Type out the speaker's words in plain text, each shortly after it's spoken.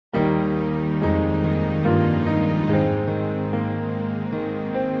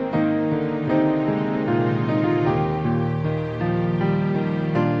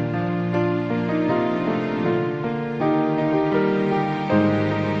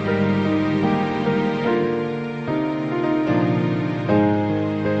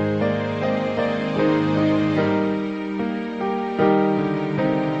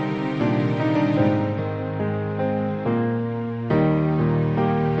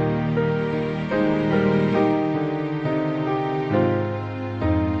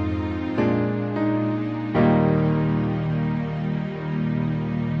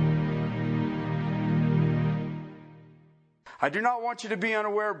I do not want you to be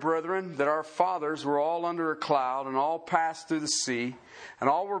unaware, brethren, that our fathers were all under a cloud, and all passed through the sea, and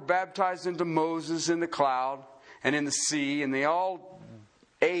all were baptized into Moses in the cloud and in the sea, and they all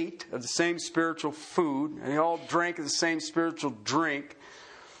ate of the same spiritual food, and they all drank of the same spiritual drink.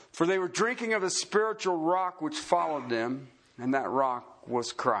 For they were drinking of the spiritual rock which followed them, and that rock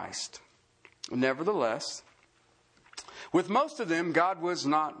was Christ. Nevertheless, with most of them God was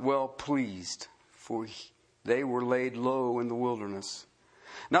not well pleased, for they were laid low in the wilderness.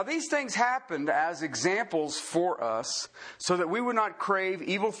 Now these things happened as examples for us, so that we would not crave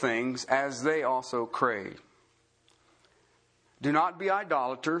evil things as they also craved. Do not be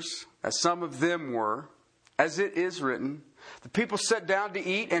idolaters, as some of them were, as it is written, the people sat down to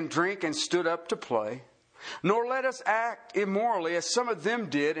eat and drink and stood up to play. Nor let us act immorally, as some of them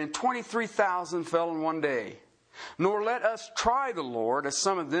did, and 23,000 fell in one day. Nor let us try the Lord, as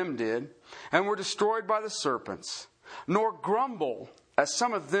some of them did, and were destroyed by the serpents. Nor grumble, as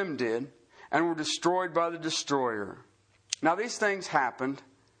some of them did, and were destroyed by the destroyer. Now these things happened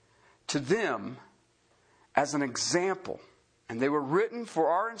to them as an example, and they were written for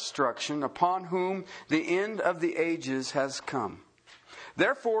our instruction, upon whom the end of the ages has come.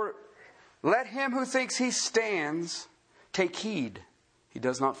 Therefore, let him who thinks he stands take heed he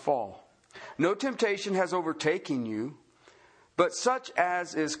does not fall. No temptation has overtaken you, but such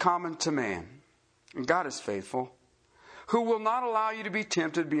as is common to man. And God is faithful, who will not allow you to be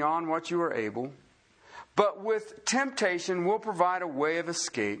tempted beyond what you are able, but with temptation will provide a way of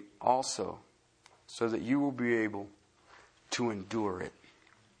escape also, so that you will be able to endure it.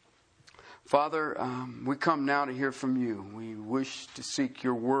 Father, we come now to hear from you. We wish to seek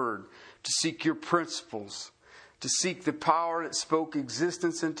your word, to seek your principles, to seek the power that spoke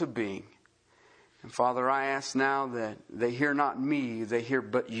existence into being. And Father, I ask now that they hear not me, they hear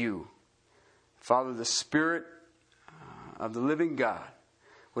but you. Father, the Spirit of the living God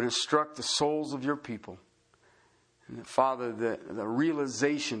would instruct the souls of your people. And that, Father, the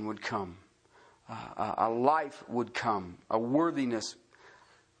realization would come. A life would come. A worthiness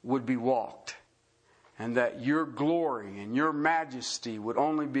would be walked. And that your glory and your majesty would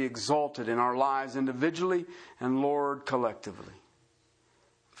only be exalted in our lives individually and, Lord, collectively.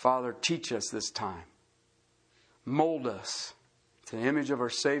 Father, teach us this time. Mold us to the image of our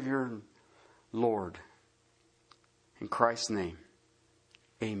Savior and Lord. In Christ's name,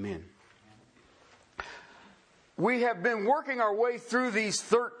 amen. We have been working our way through these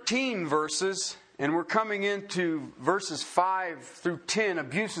 13 verses, and we're coming into verses 5 through 10,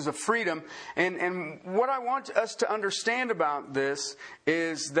 abuses of freedom. And what I want us to understand about this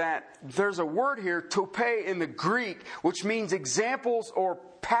is that there's a word here, tope in the Greek, which means examples or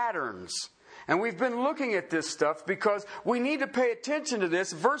patterns. And we've been looking at this stuff because we need to pay attention to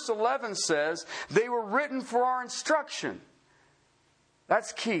this. Verse 11 says, they were written for our instruction.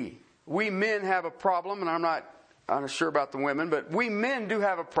 That's key. We men have a problem, and I'm not sure about the women, but we men do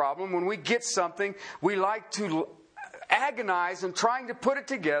have a problem. When we get something, we like to agonize in trying to put it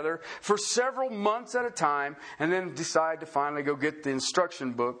together for several months at a time, and then decide to finally go get the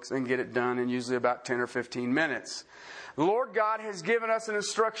instruction books and get it done in usually about 10 or 15 minutes. The Lord God has given us an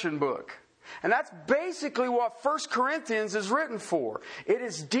instruction book. And that's basically what 1 Corinthians is written for. It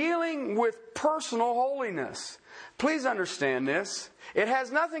is dealing with personal holiness. Please understand this. It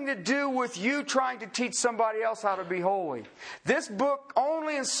has nothing to do with you trying to teach somebody else how to be holy. This book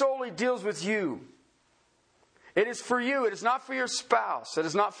only and solely deals with you. It is for you. It is not for your spouse. It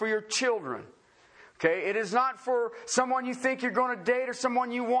is not for your children. Okay? It is not for someone you think you're going to date or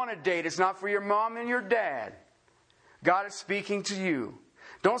someone you want to date. It's not for your mom and your dad. God is speaking to you.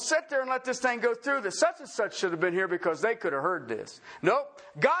 Don't sit there and let this thing go through. That such and such should have been here because they could have heard this. Nope.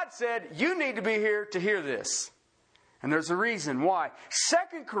 God said you need to be here to hear this. And there's a reason why.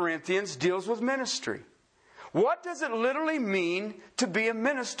 2 Corinthians deals with ministry. What does it literally mean to be a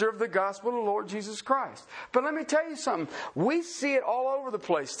minister of the gospel of the Lord Jesus Christ? But let me tell you something. We see it all over the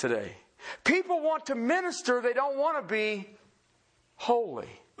place today. People want to minister. They don't want to be holy.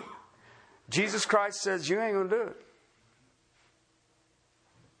 Jesus Christ says, you ain't going to do it.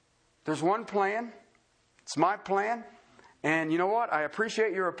 There's one plan. It's my plan. And you know what? I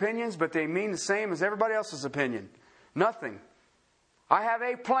appreciate your opinions, but they mean the same as everybody else's opinion. Nothing. I have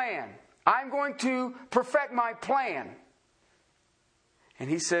a plan. I'm going to perfect my plan. And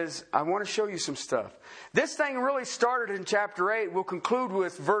he says, I want to show you some stuff. This thing really started in chapter 8. We'll conclude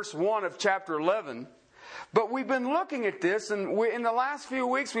with verse 1 of chapter 11. But we've been looking at this, and in the last few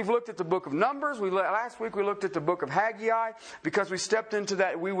weeks we've looked at the book of Numbers. Last week we looked at the book of Haggai, because we stepped into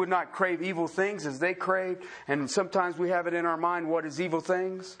that we would not crave evil things as they craved. And sometimes we have it in our mind, what is evil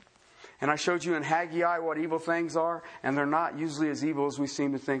things? And I showed you in Haggai what evil things are, and they're not usually as evil as we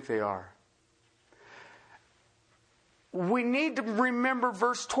seem to think they are. We need to remember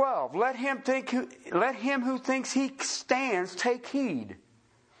verse 12. Let him who thinks he stands take heed.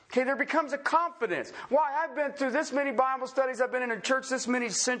 Okay, there becomes a confidence. Why? I've been through this many Bible studies. I've been in a church this many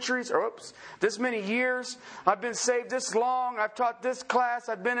centuries, this many years. I've been saved this long. I've taught this class.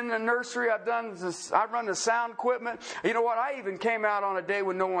 I've been in the nursery. I run the sound equipment. You know what? I even came out on a day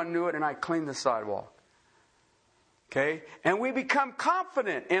when no one knew it, and I cleaned the sidewalk. Okay? And we become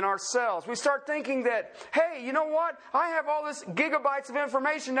confident in ourselves. We start thinking that, hey, you know what? I have all this gigabytes of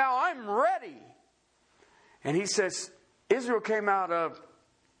information now. I'm ready. And he says, Israel came out of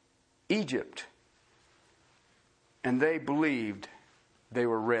Egypt, and they believed they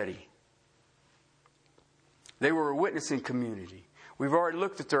were ready. They were a witnessing community. We've already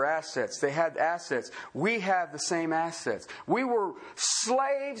looked at their assets. They had assets. We have the same assets. We were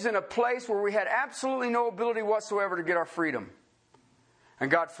slaves in a place where we had absolutely no ability whatsoever to get our freedom.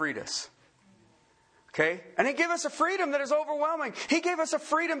 And God freed us. Okay? And He gave us a freedom that is overwhelming. He gave us a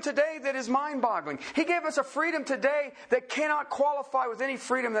freedom today that is mind-boggling. He gave us a freedom today that cannot qualify with any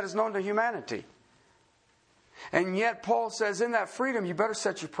freedom that is known to humanity. And yet Paul says in that freedom, you better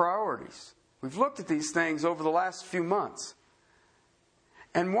set your priorities. We've looked at these things over the last few months.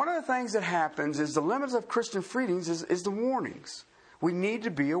 And one of the things that happens is the limits of Christian freedoms is the warnings. We need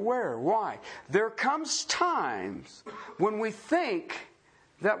to be aware. Why? There comes times when we think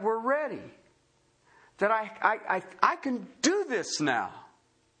that we're ready. That I can do this now.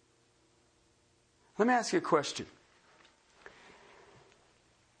 Let me ask you a question.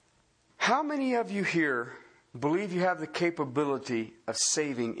 How many of you here believe you have the capability of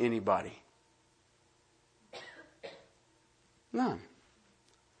saving anybody? None.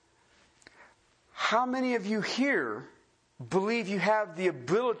 How many of you here believe you have the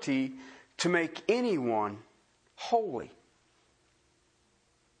ability to make anyone holy?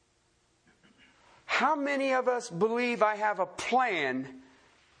 How many of us believe I have a plan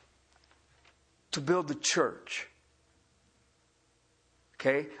to build the church?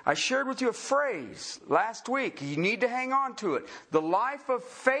 Okay, I shared with you a phrase last week. You need to hang on to it. The life of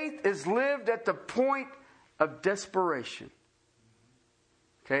faith is lived at the point of desperation.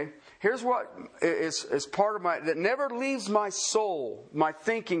 Okay, here's what is part of that never leaves my soul, my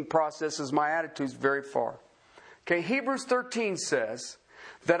thinking processes, my attitudes very far. Okay, Hebrews 13 says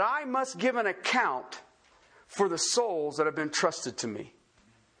that I must give an account for the souls that have been trusted to me.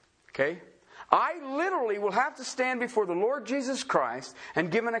 Okay? I literally will have to stand before the Lord Jesus Christ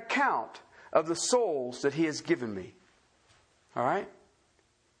and give an account of the souls that He has given me. All right?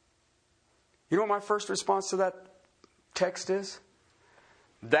 You know what my first response to that text is?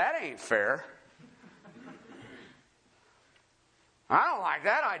 That ain't fair. I don't like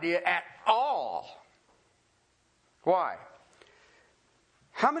that idea at all. Why?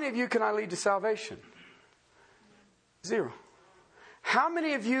 How many of you can I lead to salvation? 0. How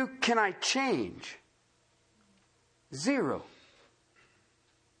many of you can I change? 0.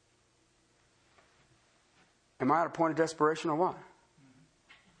 Am I at a point of desperation or what?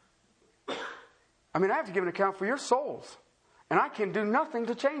 I mean, I have to give an account for your souls. And I can do nothing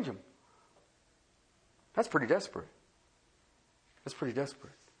to change them. That's pretty desperate. That's pretty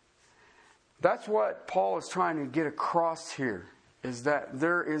desperate. That's what Paul is trying to get across here. Is that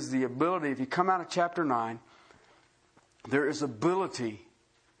there is the ability, if you come out of chapter 9, there is ability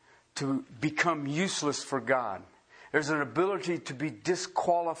to become useless for God. There's an ability to be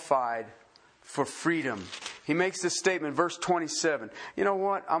disqualified for freedom. He makes this statement, verse 27. You know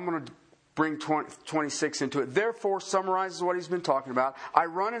what? I'm going to bring 26 into it. Therefore, summarizes what he's been talking about. I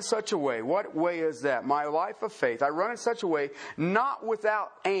run in such a way. What way is that? My life of faith. I run in such a way, not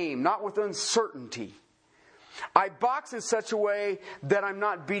without aim, not with uncertainty. I box in such a way that I'm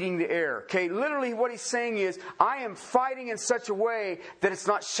not beating the air. Okay, literally what he's saying is, I am fighting in such a way that it's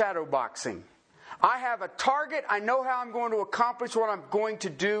not shadow boxing. I have a target. I know how I'm going to accomplish what I'm going to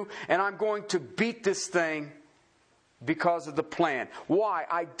do, and I'm going to beat this thing because of the plan. Why?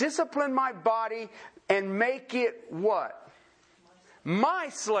 I discipline my body and make it what? My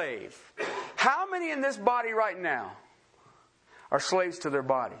slave. How many in this body right now are slaves to their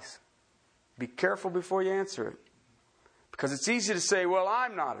bodies? Be careful before you answer it. Because it's easy to say, well,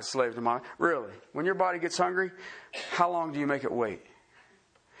 I'm not a slave to my... Really? When your body gets hungry, how long do you make it wait?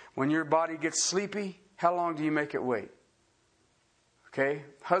 When your body gets sleepy, how long do you make it wait? Okay?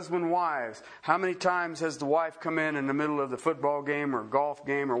 Husband, wives. How many times has the wife come in the middle of the football game or golf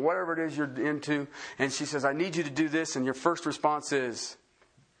game or whatever it is you're into, and she says, I need you to do this, and your first response is,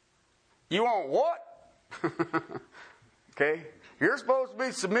 you want what? Okay? You're supposed to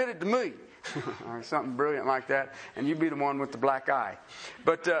be submitted to me. Or something brilliant like that. And you be the one with the black eye.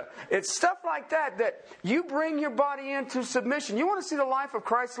 But it's stuff like that you bring your body into submission. You want to see the life of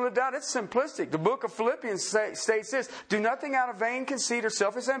Christ lived out? It's simplistic. The book of Philippians states this: do nothing out of vain conceit or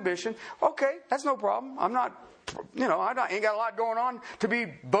selfish ambition. Okay, that's no problem. I'm not, I ain't got a lot going on to be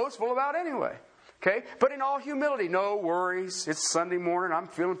boastful about anyway. Okay? But in all humility, no worries. It's Sunday morning. I'm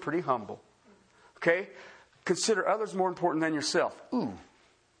feeling pretty humble. Okay? Consider others more important than yourself. Ooh.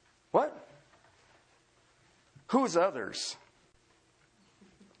 What? Who's others?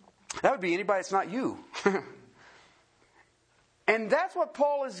 That would be anybody that's not you. And that's what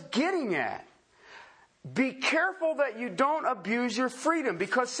Paul is getting at. Be careful that you don't abuse your freedom.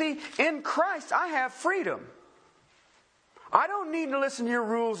 Because, see, in Christ, I have freedom. I don't need to listen to your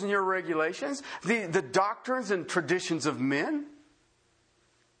rules and your regulations, the doctrines and traditions of men.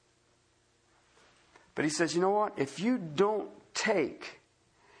 But he says, you know what? If you don't take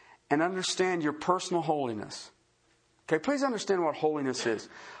and understand your personal holiness. Okay, please understand what holiness is.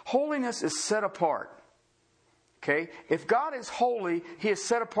 Holiness is set apart. Okay, if God is holy, He is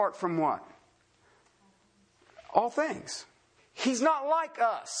set apart from what? All things. He's not like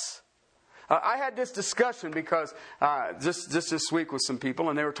us. I had this discussion because just this week with some people,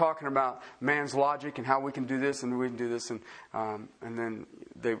 and they were talking about man's logic and how we can do this and we can do this, and then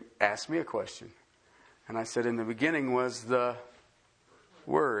they asked me a question, and I said, in the beginning was the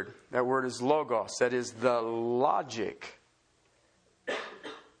Word. That word is logos. That is the logic.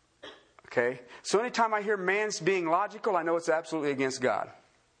 Okay? So anytime I hear man's being logical, I know it's absolutely against God.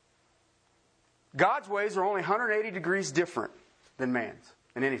 God's ways are only 180 degrees different than man's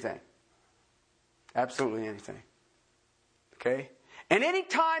in anything. Absolutely anything. Okay? And any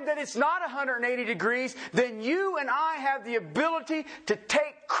time that it's not 180 degrees, then you and I have the ability to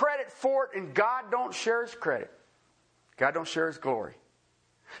take credit for it, and God don't share His credit. God don't share His glory.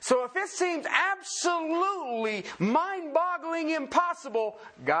 So if it seems absolutely mind-boggling impossible,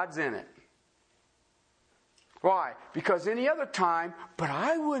 God's in it. Why? Because any other time, but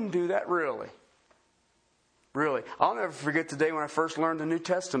I wouldn't do that really. Really. I'll never forget the day when I first learned the New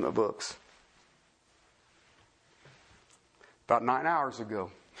Testament books. About 9 hours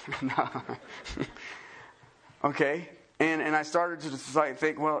ago. Okay? And I started to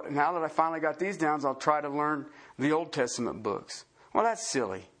think, well, now that I finally got these down, I'll try to learn the Old Testament books. Well, that's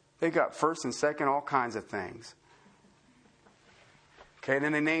silly. They've got first and second, all kinds of things. Okay,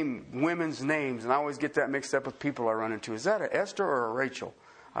 then they name women's names, and I always get that mixed up with people I run into. Is that an Esther or a Rachel?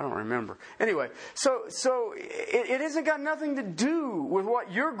 I don't remember. Anyway, so it hasn't got nothing to do with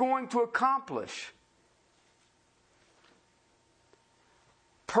what you're going to accomplish.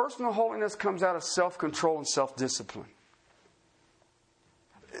 Personal holiness comes out of self-control and self-discipline.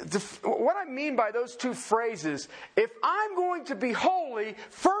 What I mean by those two phrases, if I'm going to be holy,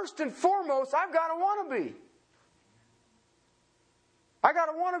 first and foremost, I've got to want to be. I got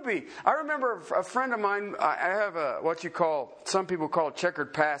to want to be. I remember a friend of mine, I have some people call it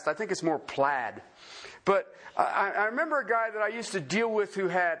checkered past. I think it's more plaid. But I remember a guy that I used to deal with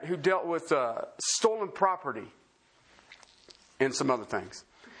who dealt with stolen property and some other things.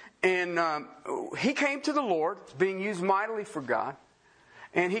 And he came to the Lord, being used mightily for God.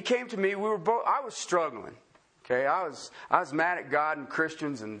 And he came to me. I was struggling. Okay, I was mad at God and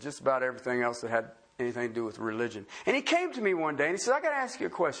Christians and just about everything else that had anything to do with religion. And he came to me one day and he said, I got to ask you a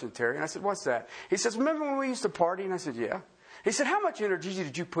question, Terry. And I said, what's that? He says, remember when we used to party? And I said, yeah. He said, how much energy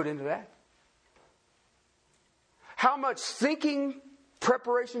did you put into that? How much thinking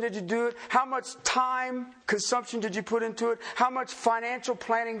preparation did you do it? How much time consumption did you put into it? How much financial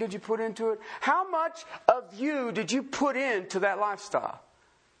planning did you put into it? How much of you did you put into that lifestyle?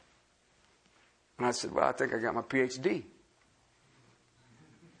 And I said, well, I think I got my PhD.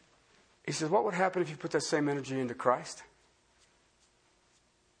 He says, what would happen if you put that same energy into Christ?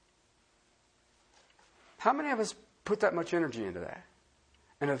 How many of us put that much energy into that?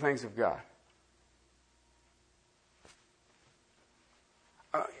 Into the things of God?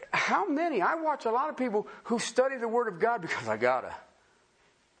 How many? I watch a lot of people who study the Word of God because I gotta.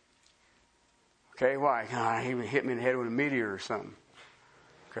 Okay, why? God, he hit me in the head with a meteor or something.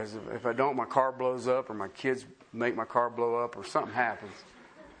 Because if I don't, my car blows up, or my kids make my car blow up, or something happens.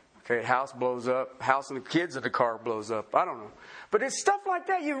 Okay, house blows up, house and the kids of the car blows up. I don't know. But it's stuff like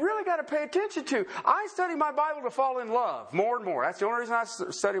that you really got to pay attention to. I study my Bible to fall in love more and more. That's the only reason I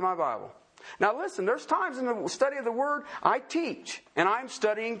study my Bible. Now listen, there's times in the study of the Word I teach, and I'm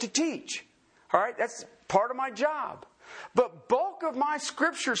studying to teach. All right, that's part of my job. But bulk of my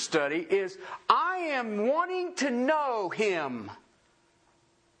Scripture study is I am wanting to know Him.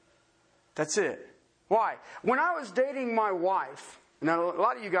 That's it. Why? When I was dating my wife, now a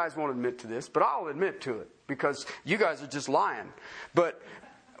lot of you guys won't admit to this, but I'll admit to it because you guys are just lying. But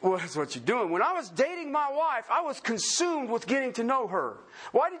well, that's what you're doing. When I was dating my wife, I was consumed with getting to know her.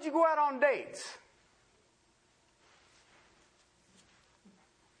 Why did you go out on dates?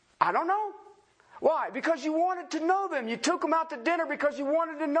 I don't know. Why? Because you wanted to know them. You took them out to dinner because you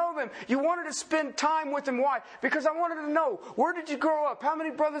wanted to know them. You wanted to spend time with them. Why? Because I wanted to know, where did you grow up? How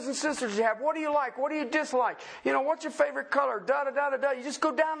many brothers and sisters do you have? What do you like? What do you dislike? What's your favorite color? Da-da-da-da-da. You just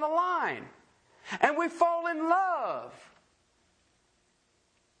go down the line. And we fall in love.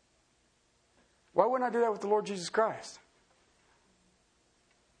 Why wouldn't I do that with the Lord Jesus Christ?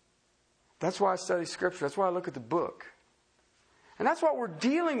 That's why I study Scripture. That's why I look at the book. And that's what we're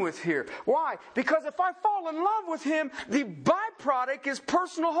dealing with here. Why? Because if I fall in love with Him, the byproduct is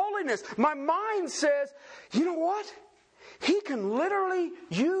personal holiness. My mind says, you know what? He can literally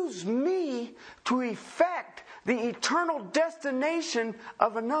use me to effect the eternal destination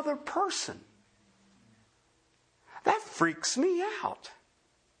of another person. That freaks me out.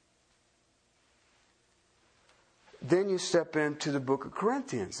 Then you step into the book of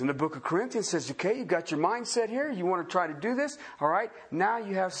Corinthians. And the book of Corinthians says, okay, you got your mindset here. You want to try to do this. All right. Now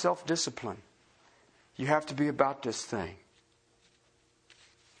you have self-discipline. You have to be about this thing.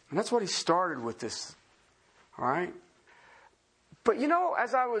 And that's what he started with this. All right. But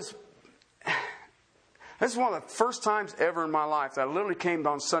as I was... This is one of the first times ever in my life that I literally came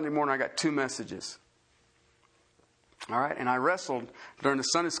on Sunday morning. I got 2 messages. All right. And I wrestled during the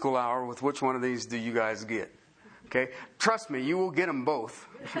Sunday school hour with which one of these do you guys get. Okay? Trust me, you will get them both.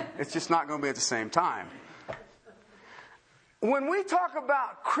 It's just not going to be at the same time. When we talk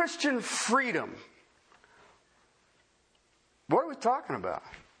about Christian freedom, what are we talking about?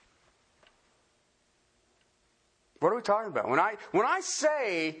 What are we talking about? When I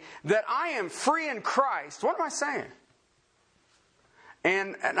say that I am free in Christ, what am I saying?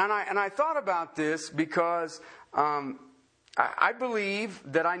 And I thought about this because I believe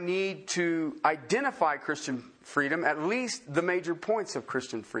that I need to identify Christian freedom, at least the major points of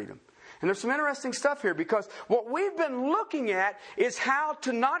Christian freedom. And there's some interesting stuff here because what we've been looking at is how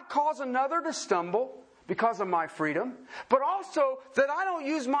to not cause another to stumble because of my freedom, but also that I don't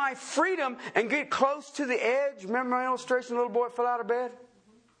use my freedom and get close to the edge. Remember my illustration, the little boy fell out of bed?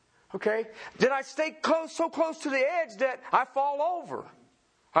 Okay? Did I stay so close to the edge that I fall over?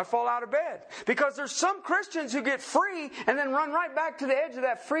 I fall out of bed. Because there's some Christians who get free and then run right back to the edge of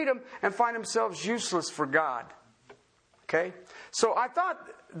that freedom and find themselves useless for God. Okay? So I thought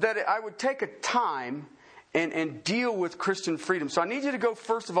that I would take a time and deal with Christian freedom. So I need you to go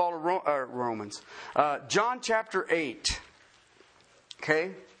first of all to Romans. John chapter 8.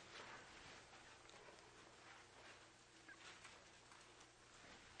 Okay?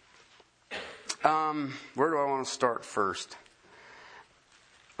 Where do I want to start first?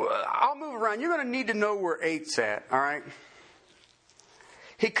 I'll move around. You're going to need to know where 8's at, all right?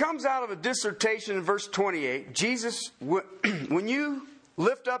 He comes out of a dissertation in verse 28. Jesus, when you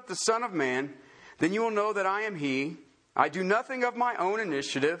lift up the Son of Man, then you will know that I am He. I do nothing of my own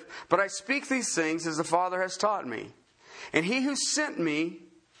initiative, but I speak these things as the Father has taught me. And He who sent me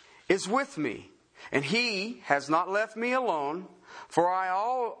is with me. And He has not left me alone, for I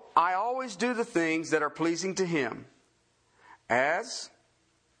always do the things that are pleasing to Him. As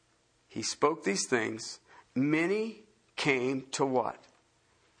He spoke these things, many came to what?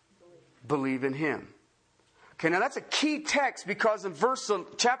 Believe in Him. Okay, now that's a key text because in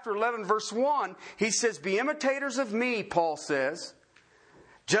chapter 11, verse 1, he says, be imitators of me, Paul says,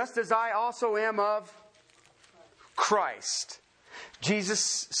 just as I also am of Christ.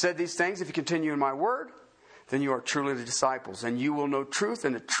 Jesus said these things, if you continue in my word, then you are truly the disciples, and you will know truth,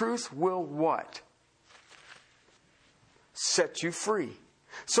 and the truth will what? Set you free.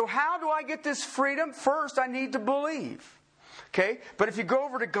 So how do I get this freedom? First, I need to believe. Okay? But if you go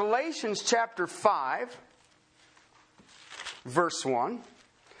over to Galatians chapter 5, verse 1,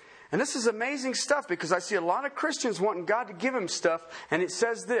 and this is amazing stuff because I see a lot of Christians wanting God to give them stuff, and it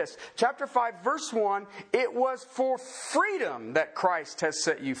says this, chapter 5, verse 1, it was for freedom that Christ has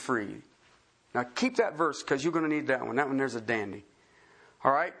set you free. Now keep that verse because you're going to need that one. That one there's a dandy.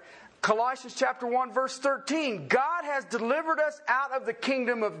 All right? Colossians chapter 1 verse 13. God has delivered us out of the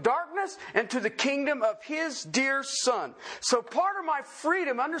kingdom of darkness and to the kingdom of His dear Son. So part of my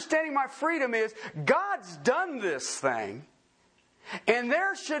freedom, understanding my freedom is God's done this thing. And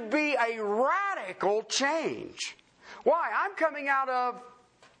there should be a radical change. Why? I'm coming out of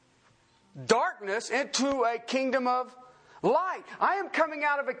darkness into a kingdom of light. I am coming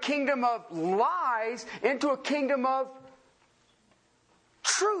out of a kingdom of lies into a kingdom of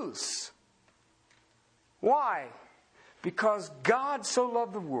truths. Why? Because God so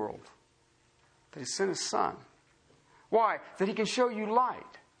loved the world that He sent His Son. Why? That He can show you light.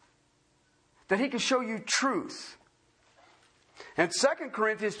 That He can show you truth. And 2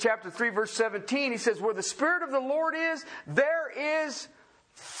 Corinthians chapter 3, verse 17, he says, where the Spirit of the Lord is, there is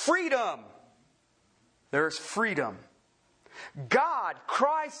freedom. There is freedom. God,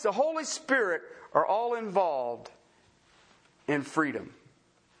 Christ, the Holy Spirit are all involved in freedom.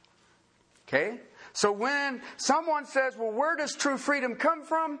 Okay? So when someone says, well, where does true freedom come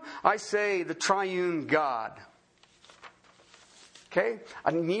from? I say the triune God. Okay?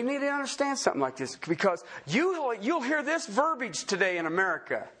 You need to understand something like this, because you'll hear this verbiage today in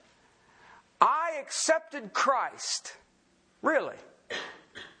America. I accepted Christ. Really?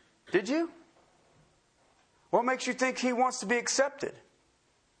 Did you? What makes you think He wants to be accepted?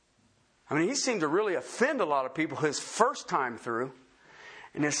 I mean, He seemed to really offend a lot of people His first time through.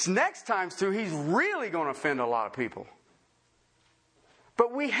 And this next time through, He's really going to offend a lot of people.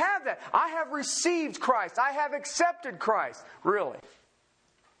 But we have that. I have received Christ. I have accepted Christ. Really.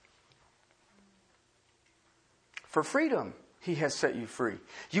 For freedom, He has set you free.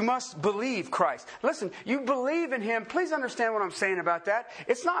 You must believe Christ. Listen, you believe in Him. Please understand what I'm saying about that.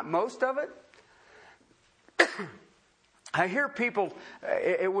 It's not most of it. I hear people,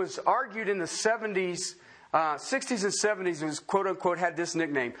 it was argued in the 70s, 60s and 70s, it was quote unquote had this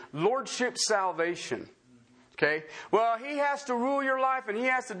nickname, Lordship Salvation. Okay? Well, He has to rule your life and He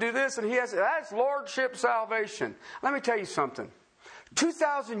has to do this and that's Lordship Salvation. Let me tell you something.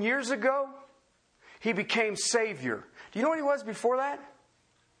 2,000 years ago, He became Savior. Do you know what He was before that?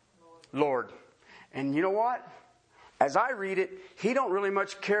 Lord. And you know what? As I read it, He don't really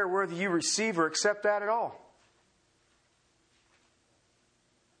much care whether you receive or accept that at all.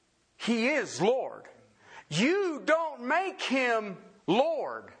 He is Lord. You don't make Him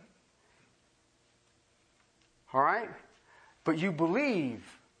Lord. All right? But you believe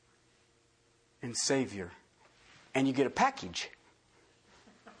in Savior. And you get a package.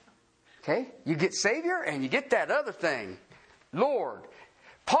 Okay? You get Savior and you get that other thing. Lord.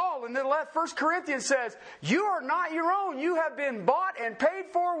 Paul in the 1 Corinthians says, you are not your own. You have been bought and paid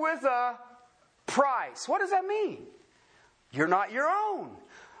for with a price. What does that mean? You're not your own.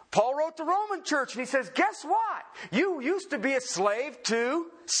 Paul wrote the Roman church and he says, guess what? You used to be a slave to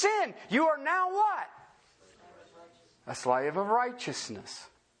sin. You are now what? A slave of righteousness.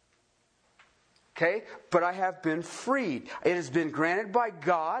 Okay? But I have been freed. It has been granted by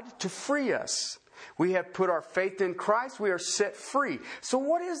God to free us. We have put our faith in Christ. We are set free. So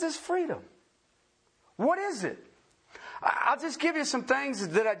what is this freedom? What is it? I'll just give you some things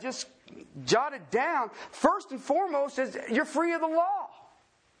that I just jotted down. First and foremost is you're free of the law.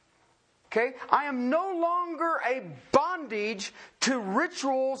 Okay? I am no longer a bondage to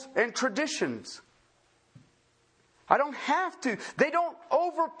rituals and traditions. I don't have to. They don't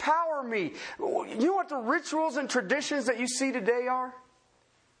overpower me. You know what the rituals and traditions that you see today are?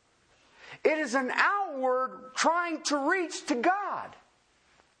 It is an outward trying to reach to God.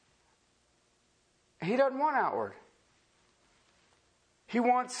 He doesn't want outward. He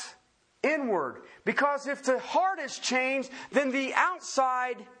wants inward. Because if the heart is changed, then the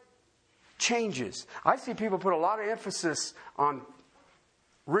outside changes. I see people put a lot of emphasis on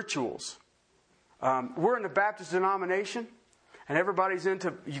rituals. We're in the Baptist denomination, and everybody's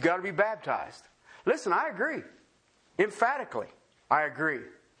into, you got to be baptized. Listen, I agree. Emphatically, I agree.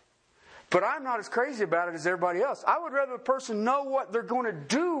 But I'm not as crazy about it as everybody else. I would rather a person know what they're going to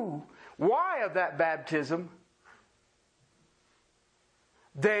do, why of that baptism,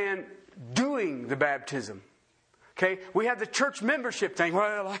 than doing the baptism. Okay, we have the church membership thing.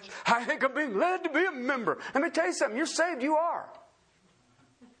 Well, I think I'm being led to be a member. Let me tell you something. You're saved, you are.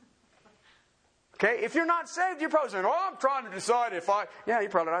 Okay, if you're not saved, you're probably saying, oh, I'm trying to decide if I... Yeah, you're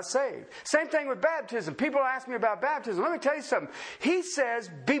probably not saved. Same thing with baptism. People ask me about baptism. Let me tell you something. He says,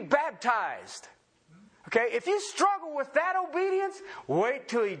 be baptized. Okay, if you struggle with that obedience, wait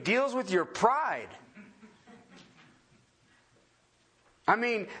till He deals with your pride. I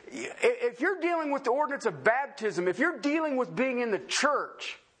mean, if you're dealing with the ordinance of baptism, if you're dealing with being in the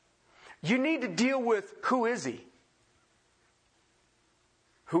church, you need to deal with who is He?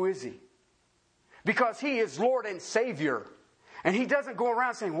 Who is He? Because He is Lord and Savior. And He doesn't go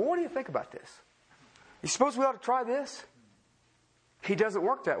around saying, well, what do you think about this? You suppose we ought to try this? He doesn't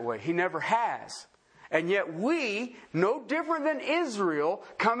work that way. He never has. And yet we, no different than Israel,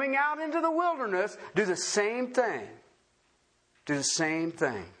 coming out into the wilderness, do the same thing. Do the same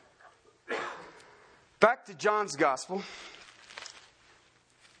thing. Back to John's Gospel.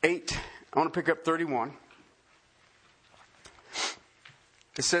 8. I want to pick up 31.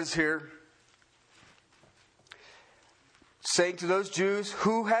 It says here, saying to those Jews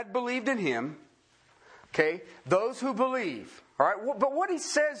who had believed in him, okay, those who believe. All right, but what he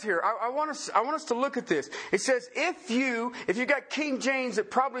says here, I want us to look at this. It says, if you got King James,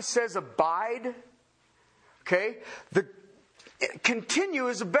 it probably says abide. Okay, the continue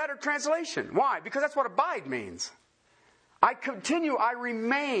is a better translation. Why? Because that's what abide means. I continue, I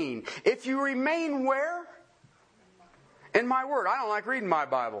remain. If you remain where? In my word. I don't like reading my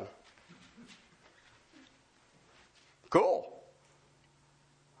Bible. Cool.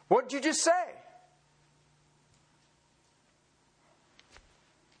 What did you just say?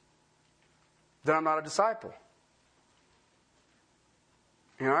 Then I'm not a disciple.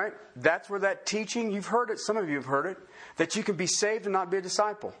 All right? That's where that teaching, you've heard it, some of you have heard it, that you can be saved and not be a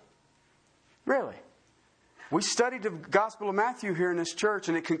disciple. Really. We studied the Gospel of Matthew here in this church,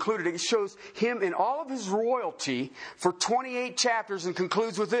 and it concluded, it shows him in all of his royalty for 28 chapters and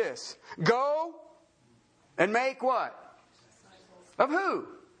concludes with this. Go and make what? Of who?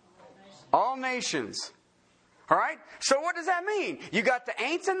 All nations. All right? So what does that mean? You got the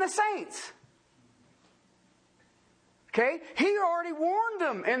ain'ts and the saints. Okay? He already warned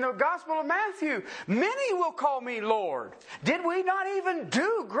them in the Gospel of Matthew. Many will call me Lord. Did we not even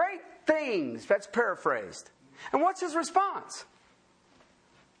do great things? That's paraphrased. And what's his response?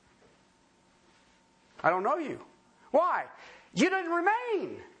 I don't know you. Why? You didn't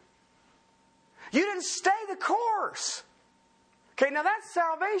remain. You didn't stay the course. Okay, now that's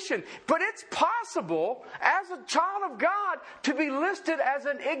salvation. But it's possible, as a child of God, to be listed as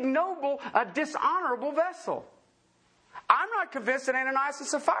an ignoble, a dishonorable vessel. I'm not convinced that Ananias and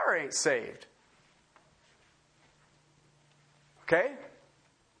Sapphira ain't saved. Okay?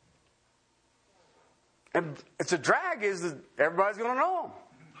 And it's a drag is that everybody's going to know them.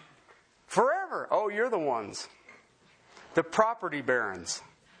 Forever. Oh, you're the ones. The property barons.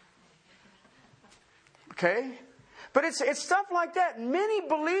 Okay? But it's stuff like that. Many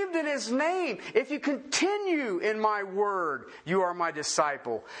believed in his name. If you continue in my word, you are my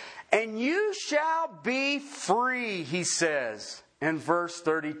disciple. And you shall be free, he says in verse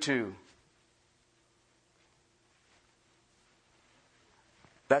 32.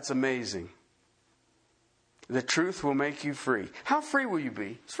 That's amazing. The truth will make you free. How free will you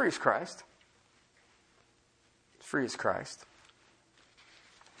be? As free as Christ. As free as Christ.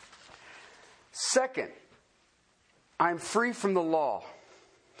 Second, I'm free from the law.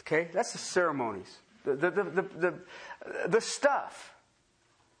 Okay? That's the ceremonies. The stuff.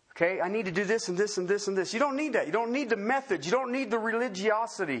 Okay? I need to do this and this and this and this. You don't need that. You don't need the methods. You don't need the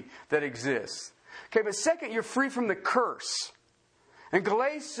religiosity that exists. Okay, but second, you're free from the curse. In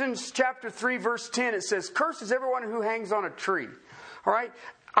Galatians chapter 3, verse 10, it says, "Cursed is everyone who hangs on a tree." All right?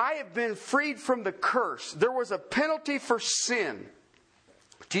 I have been freed from the curse. There was a penalty for sin.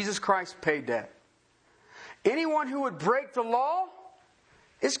 Jesus Christ paid that. Anyone who would break the law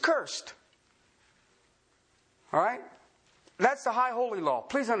is cursed. All right? That's the high holy law.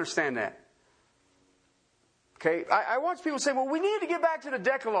 Please understand that. Okay? I watch people say, well, we need to get back to the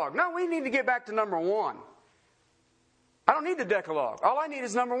Decalogue. No, we need to get back to number 1. I don't need the Decalogue. All I need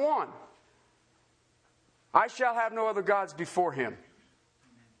is number 1. I shall have no other gods before him.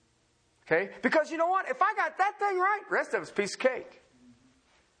 Okay? Because you know what? If I got that thing right, the rest of it's a piece of cake.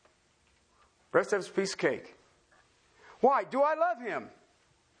 The rest of it's a piece of cake. Why? Do I love him?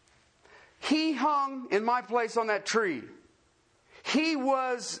 He hung in my place on that tree. He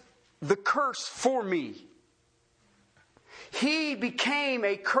was the curse for me. He became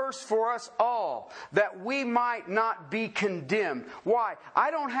a curse for us all, that we might not be condemned. Why?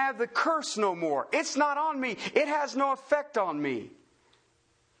 I don't have the curse no more. It's not on me. It has no effect on me.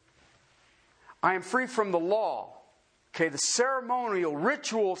 I am free from the law. Okay, the ceremonial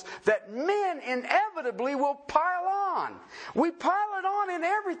rituals that men inevitably will pile on. We pile it on in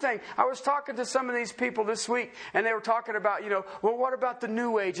everything. I was talking to some of these people this week, and they were talking about, well, what about the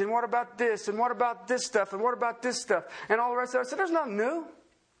New Age, and what about this, and what about this stuff, and what about this stuff, and all the rest of it. I said, there's nothing new.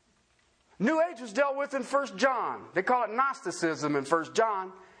 New Age was dealt with in 1 John. They call it Gnosticism in 1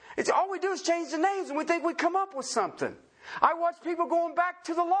 John. It's all we do is change the names, and we think we come up with something. I watch people going back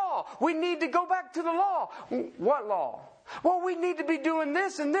to the law. We need to go back to the law. What law? Well, we need to be doing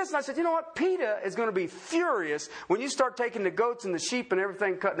this and this. And I said, you know what? PETA is going to be furious when you start taking the goats and the sheep and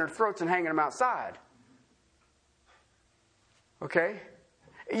everything, cutting their throats and hanging them outside. Okay?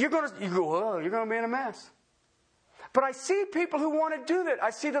 You go, well, you're going to be in a mess. But I see people who want to do that.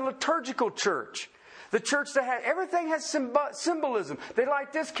 I see the liturgical church. The church that has, everything has symbolism. They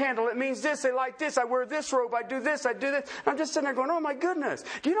light this candle, it means this. They light this, I wear this robe, I do this, I do this. And I'm just sitting there going, oh my goodness.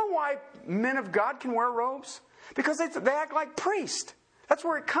 Do you know why men of God can wear robes? Because they act like priests. That's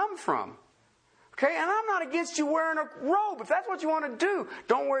where it comes from. Okay, and I'm not against you wearing a robe. If that's what you want to do,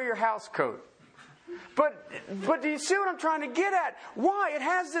 don't wear your house coat. But do you see what I'm trying to get at? Why? It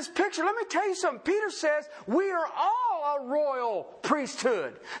has this picture. Let me tell you something. Peter says we are all a royal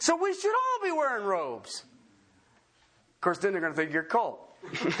priesthood. So we should all be wearing robes. Of course, then they're going to think you're a cult.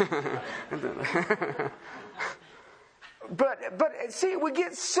 But see, we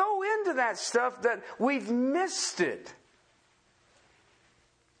get so into that stuff that we've missed it.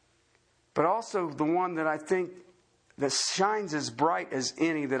 But also the one that I think that shines as bright as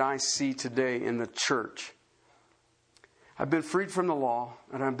any that I see today in the church. I've been freed from the law,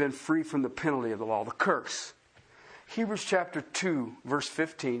 and I've been free from the penalty of the law, the curse. Hebrews chapter 2, verse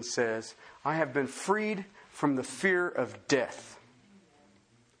 15 says, I have been freed from the fear of death.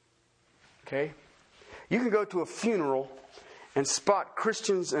 Okay? You can go to a funeral and spot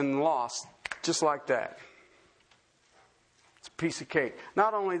Christians and lost just like that. It's a piece of cake.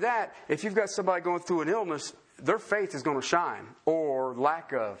 Not only that, if you've got somebody going through an illness, their faith is going to shine, or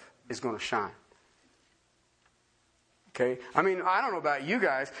lack of is going to shine. Okay? I mean, I don't know about you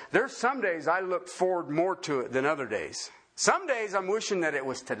guys. There's some days I look forward more to it than other days. Some days I'm wishing that it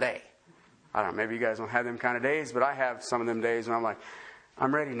was today. I don't know, maybe you guys don't have them kind of days, but I have some of them days when I'm like,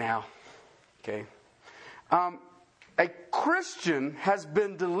 I'm ready now. Okay? A Christian has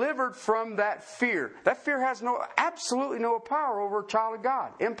been delivered from that fear. That fear has absolutely no power over a child of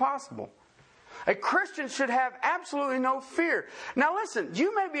God. Impossible. A Christian should have absolutely no fear. Now listen,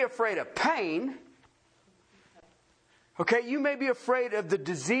 you may be afraid of pain. Okay, you may be afraid of the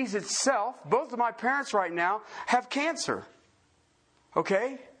disease itself. Both of my parents right now have cancer.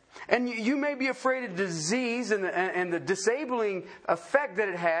 Okay? And you may be afraid of disease and the disabling effect that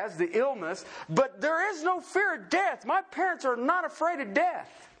it has, the illness. But there is no fear of death. My parents are not afraid of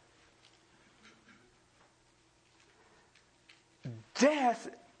death. Death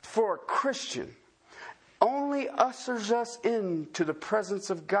for a Christian only ushers us into the presence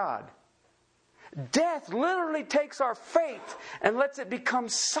of God. Death literally takes our faith and lets it become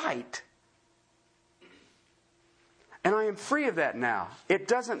sight. And I am free of that now. It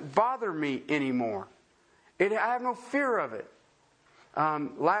doesn't bother me anymore. I have no fear of it.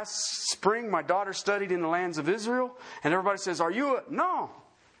 Last spring, my daughter studied in the lands of Israel, and everybody says, "Are you a..." No.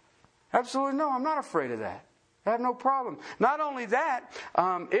 Absolutely no. I'm not afraid of that. I have no problem. Not only that,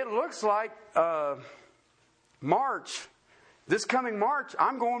 it looks like March, this coming March,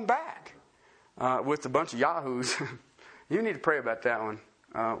 I'm going back with a bunch of yahoos. You need to pray about that one.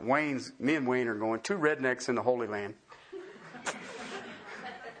 Me and Wayne are going. 2 rednecks in the Holy Land.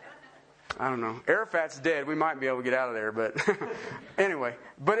 I don't know. Arafat's dead. We might be able to get out of there, but anyway.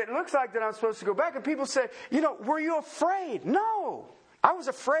 But it looks like that I'm supposed to go back. And people say, were you afraid? No. I was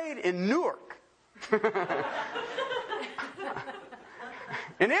afraid in Newark.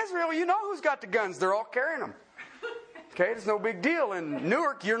 In Israel, you know who's got the guns. They're all carrying them. Okay, it's no big deal. In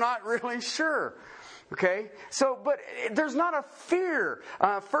Newark, you're not really sure. Okay, but there's not a fear.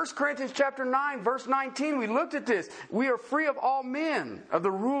 1 Corinthians chapter 9, verse 19, we looked at this. We are free of all men, of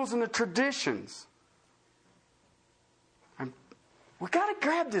the rules and the traditions. We got to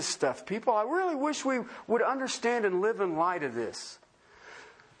grab this stuff, people. I really wish we would understand and live in light of this.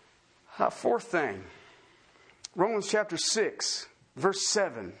 Fourth thing, Romans chapter 6, verse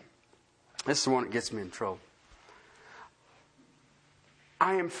 7. This is the one that gets me in trouble.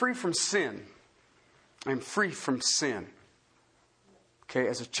 I am free from sin. I'm free from sin. Okay,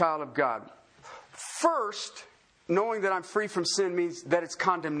 as a child of God. First, knowing that I'm free from sin means that it's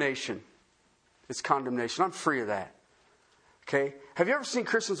condemnation. It's condemnation. I'm free of that. Okay? Have you ever seen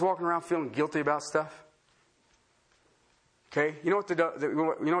Christians walking around feeling guilty about stuff? Okay? You know what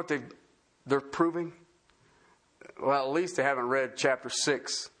they're proving? Well, at least they haven't read chapter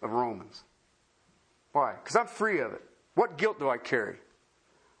 6 of Romans. Why? Because I'm free of it. What guilt do I carry?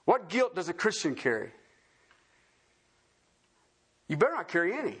 What guilt does a Christian carry? You better not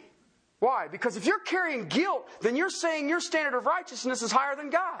carry any. Why? Because if you're carrying guilt, then you're saying your standard of righteousness is higher than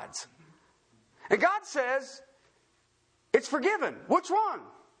God's. And God says, it's forgiven. Which one?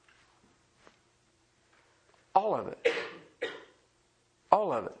 All of it.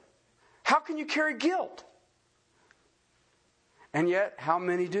 All of it. How can you carry guilt? And yet, how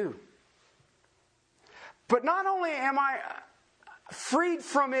many do? But not only am I freed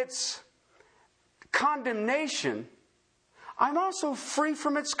from its condemnation, I'm also free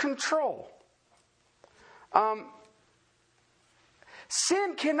from its control.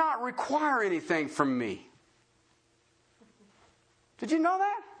 Sin cannot require anything from me. Did you know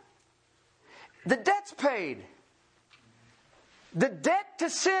that? The debt's paid. The debt to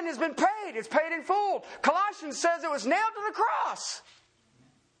sin has been paid. It's paid in full. Colossians says it was nailed to the cross.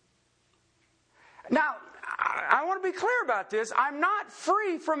 Now, I want to be clear about this. I'm not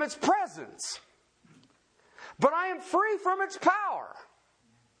free from its presence, but I am free from its power.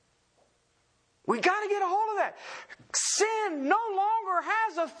 We got to get a hold of that. Sin no longer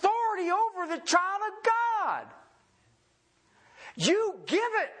has authority over the child of God. You give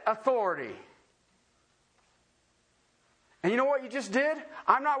it authority. And you know what you just did?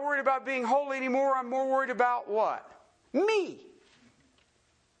 I'm not worried about being holy anymore. I'm more worried about what? Me.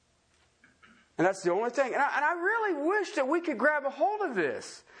 And that's the only thing. And I really wish that we could grab a hold of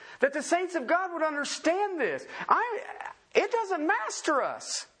this. That the saints of God would understand this. It doesn't master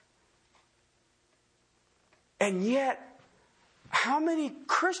us. And yet, how many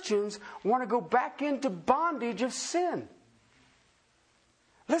Christians want to go back into bondage of sin?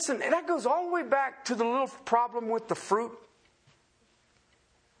 Listen, that goes all the way back to the little problem with the fruit.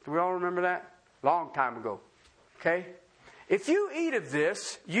 Do we all remember that? Long time ago. Okay? If you eat of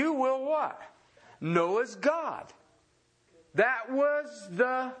this, you will what? Know as God. That was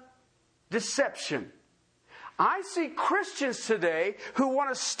the deception. I see Christians today who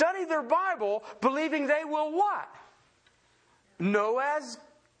want to study their Bible believing they will what? Know as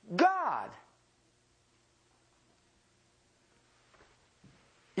God.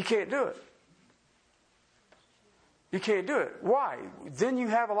 You can't do it. You can't do it. Why? Then you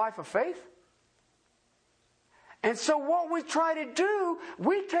have a life of faith? And so what we try to do,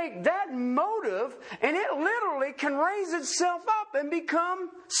 we take that motive and it literally can raise itself up and become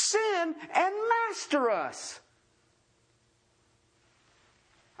sin and master us.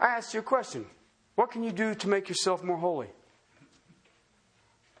 I asked you a question. What can you do to make yourself more holy?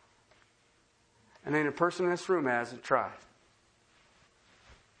 And ain't a person in this room hasn't tried.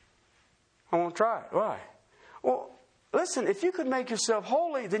 I won't try it. Why? Well, listen, if you could make yourself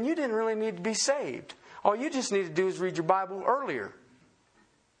holy, then you didn't really need to be saved. All you just need to do is read your Bible earlier.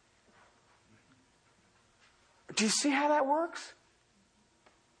 Do you see how that works?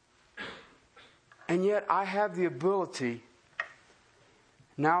 And yet I have the ability,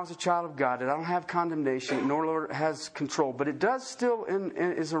 now as a child of God, that I don't have condemnation, nor Lord has control, but it does still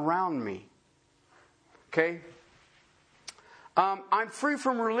is around me. Okay? I'm free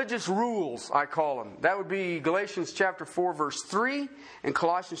from religious rules, I call them. That would be Galatians chapter 4, verse 3, and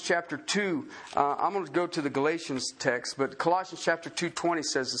Colossians chapter 2. I'm going to go to the Galatians text, but Colossians chapter 2:20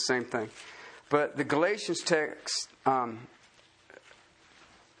 says the same thing. But the Galatians text,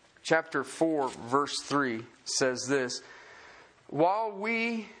 chapter 4, verse 3, says this. While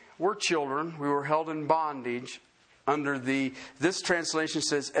we were children, we were held in bondage under this translation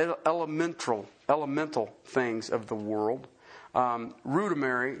says elemental things of the world.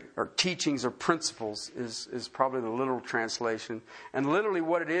 Rudimentary, or teachings or principles, is probably the literal translation. And literally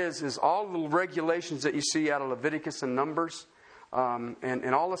what it is all the regulations that you see out of Leviticus and Numbers,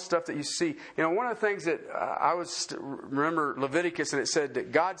 and all the stuff that you see. You know, one of the things that I remember Leviticus, and it said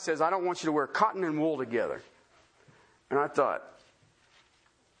that God says, I don't want you to wear cotton and wool together. And I thought,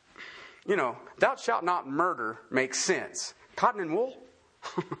 you know, thou shalt not murder makes sense. Cotton and wool?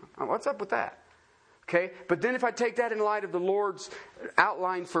 What's up with that? Okay, but then if I take that in light of the Lord's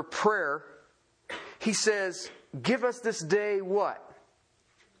outline for prayer, He says, give us this day what?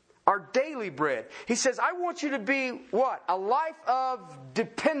 Our daily bread. He says, I want you to be what? A life of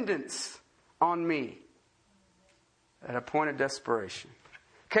dependence on me at a point of desperation.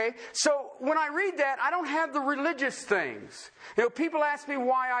 Okay, so when I read that, I don't have the religious things. You know, people ask me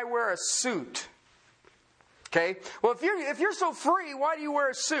why I wear a suit. Okay, well, if you're so free, why do you wear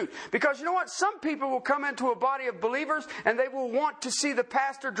a suit? Because you know what? Some people will come into a body of believers and they will want to see the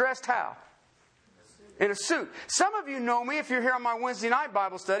pastor dressed how? In a suit. Some of you know me, if you're here on my Wednesday night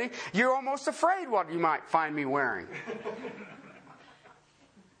Bible study, you're almost afraid what you might find me wearing.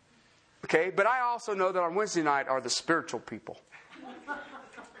 Okay, but I also know that on Wednesday night are the spiritual people.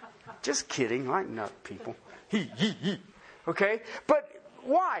 Just kidding, lighten up, people. Okay, but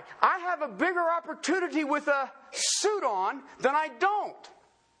why? I have a bigger opportunity with a suit on than I don't.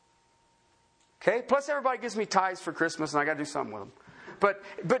 Okay? Plus everybody gives me ties for Christmas and I got to do something with them.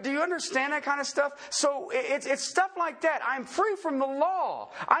 But do you understand that kind of stuff? So it's stuff like that. I'm free from the law.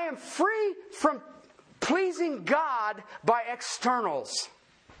 I am free from pleasing God by externals.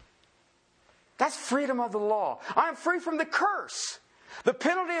 That's freedom of the law. I am free from the curse. The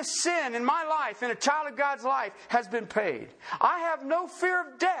penalty of sin in my life, in a child of God's life, has been paid. I have no fear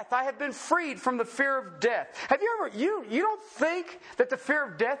of death. I have been freed from the fear of death. Have you ever, you don't think that the fear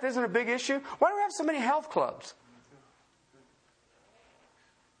of death isn't a big issue? Why do we have so many health clubs?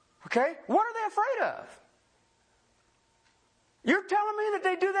 Okay? What are they afraid of? You're telling me that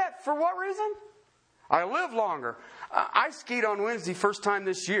they do that for what reason? I live longer. I skied on Wednesday, first time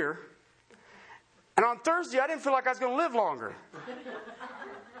this year. And on Thursday, I didn't feel like I was going to live longer.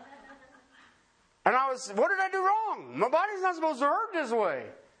 And what did I do wrong? My body's not supposed to hurt this way.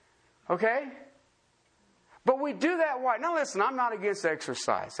 Okay? But we do that why? Now listen, I'm not against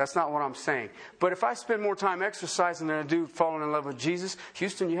exercise. That's not what I'm saying. But if I spend more time exercising than I do falling in love with Jesus,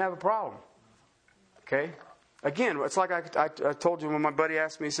 Houston, you have a problem. Okay? Again, it's like I told you when my buddy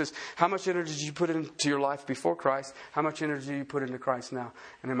asked me, he says, how much energy did you put into your life before Christ? How much energy do you put into Christ now?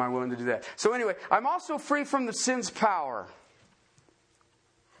 And am I willing to do that? So anyway, I'm also free from the sin's power.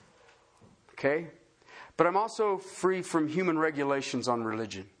 Okay? But I'm also free from human regulations on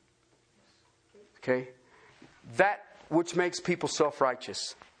religion. Okay? That which makes people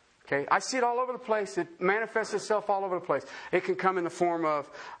self-righteous. Okay? I see it all over the place. It manifests itself all over the place. It can come in the form of,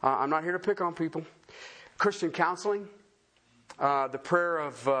 I'm not here to pick on people, Christian counseling, the prayer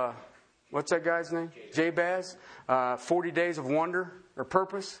of, what's that guy's name? Jabez. 40 Days of Wonder or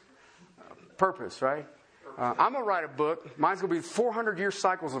Purpose. Purpose, right? I'm going to write a book. Mine's going to be 400-year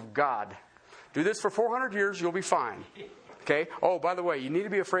cycles of God. Do this for 400 years, you'll be fine. Okay? Oh, by the way, you need to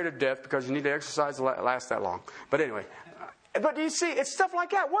be afraid of death because you need to exercise to last that long. But anyway. But do you see, it's stuff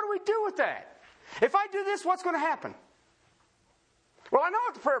like that. What do we do with that? If I do this, what's going to happen? Well, I know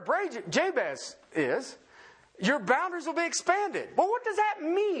what the prayer of Jabez is. Your boundaries will be expanded. Well, what does that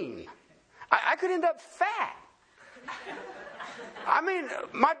mean? I could end up fat. I mean,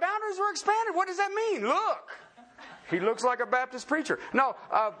 my boundaries were expanded. What does that mean? Look. He looks like a Baptist preacher. No,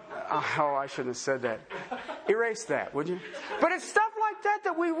 I shouldn't have said that. Erase that, would you? But it's stuff like that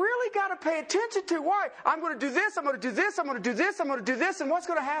that we really got to pay attention to. Why? I'm going to do this, I'm going to do this, I'm going to do this, I'm going to do this, and what's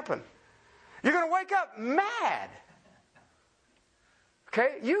going to happen? You're going to wake up mad.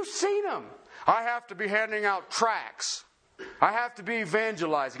 Okay? You've seen them. I have to be handing out tracts. I have to be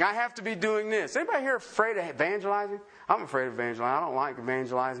evangelizing. I have to be doing this. Anybody here afraid of evangelizing? I'm afraid of evangelizing. I don't like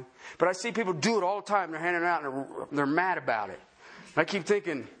evangelizing. But I see people do it all the time. They're handing it out and they're mad about it. And I keep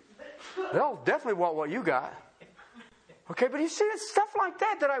thinking, they'll definitely want what you got. Okay, but you see it's stuff like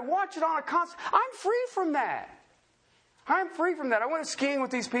that I watch it on a constant. I'm free from that. I'm free from that. I went skiing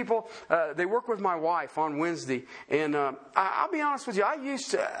with these people. They work with my wife on Wednesday. And I'll be honest with you, I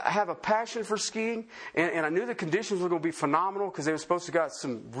used to have a passion for skiing. And I knew the conditions were going to be phenomenal because they were supposed to got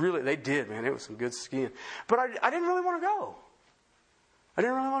some really, they did, man. It was some good skiing. But I didn't really want to go. I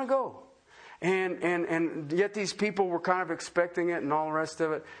didn't really want to go. And yet these people were kind of expecting it and all the rest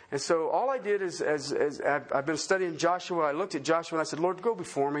of it. And so all I did is I've been studying Joshua. I looked at Joshua and I said, Lord, go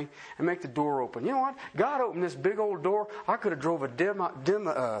before me and make the door open. You know what? God opened this big old door. I could have drove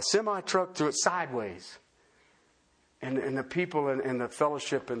a semi-truck through it sideways. And the people and the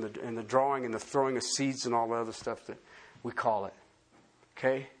fellowship and the drawing and the throwing of seeds and all the other stuff that we call it.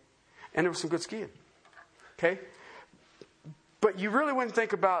 Okay? And there was some good skiing. Okay? But you really wouldn't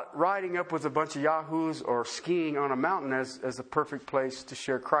think about riding up with a bunch of yahoos or skiing on a mountain as a perfect place to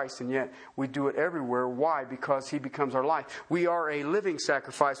share Christ. And yet we do it everywhere. Why? Because He becomes our life. We are a living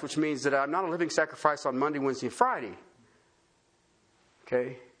sacrifice, which means that I'm not a living sacrifice on Monday, Wednesday, and Friday.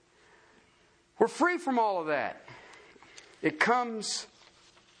 Okay? We're free from all of that. It comes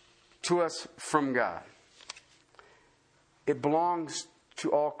to us from God. It belongs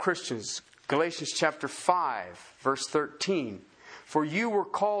to all Christians. Galatians chapter 5, verse 13. For you were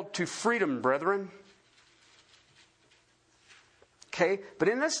called to freedom, brethren. Okay, but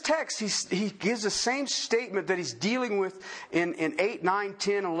in this text, he gives the same statement that he's dealing with in 8, 9,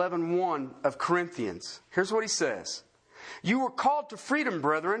 10, 11, 1 of Corinthians. Here's what he says. You were called to freedom,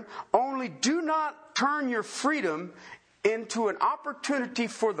 brethren, only do not turn your freedom into an opportunity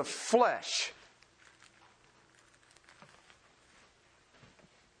for the flesh.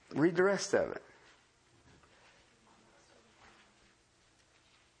 Read the rest of it.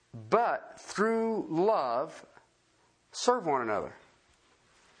 But through love, serve one another.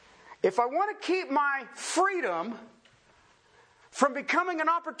 If I want to keep my freedom from becoming an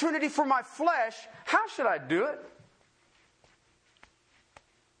opportunity for my flesh, how should I do it?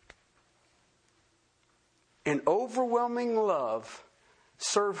 In overwhelming love,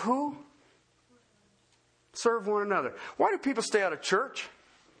 serve who? Serve one another. Why do people stay out of church?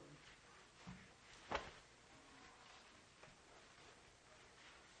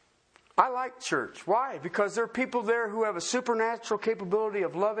 I like church. Why? Because there are people there who have a supernatural capability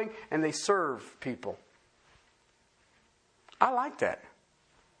of loving and they serve people. I like that.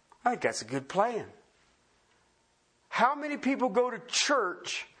 I think that's a good plan. How many people go to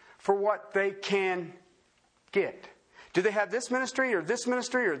church for what they can get? Do they have this ministry or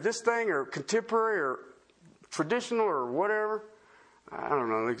this thing or contemporary or traditional or whatever? I don't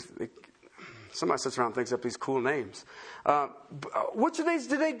know. Somebody sits around and thinks up these cool names. Which of these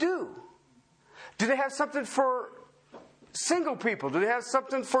do they do? Do they have something for single people? Do they have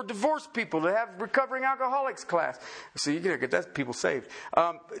something for divorced people? Do they have recovering alcoholics class? So you can get that people saved.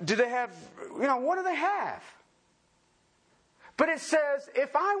 Do they have, what do they have? But it says,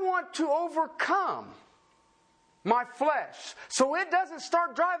 if I want to overcome my flesh, so it doesn't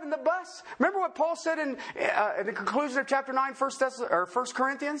start driving the bus. Remember what Paul said in the conclusion of chapter 9, 1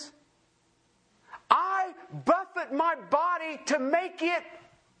 Corinthians? I buffet my body to make it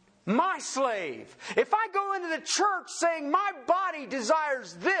my slave. If I go into the church saying my body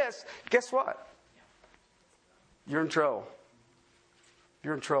desires this, guess what? You're in trouble.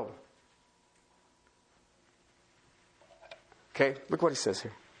 You're in trouble. Okay, look what he says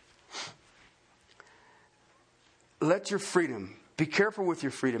here. Let your freedom, be careful with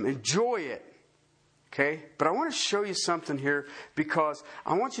your freedom, enjoy it. Okay, but I want to show you something here because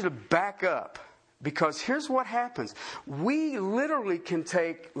I want you to back up. Because here's what happens. We literally can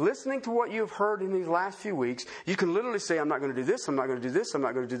take, listening to what you've heard in these last few weeks, you can literally say, I'm not going to do this, I'm not going to do this, I'm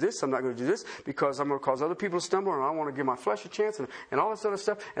not going to do this, I'm not going to do this, because I'm going to cause other people to stumble, and I want to give my flesh a chance, and all this other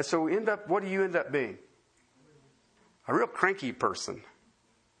stuff. And so we end up, what do you end up being? A real cranky person.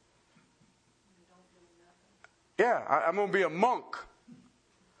 Yeah, I'm going to be a monk.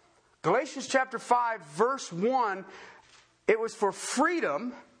 Galatians chapter 5, verse 1, it was for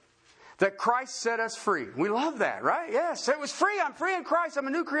freedom that Christ set us free. We love that, right? Yes, it was free. I'm free in Christ. I'm a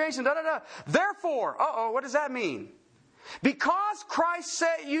new creation. Da, da, da. Therefore, what does that mean? Because Christ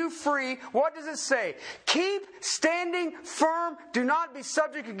set you free, what does it say? Keep standing firm. Do not be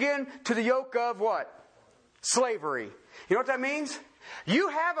subject again to the yoke of what? Slavery. You know what that means? You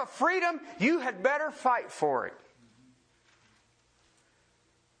have a freedom. You had better fight for it.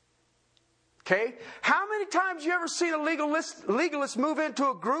 Okay? How many times you ever seen a legalist move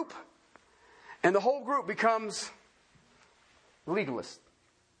into a group and the whole group becomes legalist?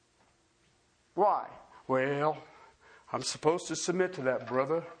 Why? Well, I'm supposed to submit to that,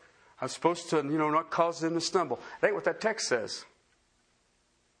 brother. I'm supposed to, not cause them to stumble. That ain't what that text says.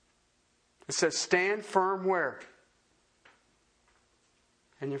 It says, stand firm where?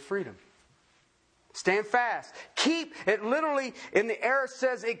 In your freedom. Stand fast. Keep, it literally, in the era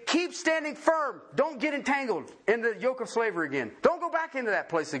says, it keeps standing firm. Don't get entangled in the yoke of slavery again. Don't go back into that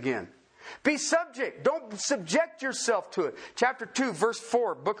place again. Be subject. Don't subject yourself to it. Chapter 2, verse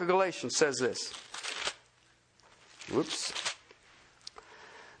 4, book of Galatians says this. Whoops.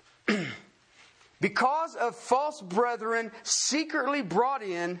 Because of false brethren secretly brought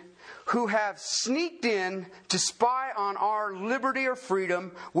in, who have sneaked in to spy on our liberty or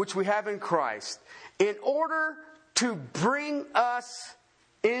freedom, which we have in Christ, in order to bring us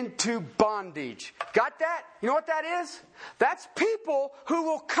into bondage. Got that? You know what that is? That's people who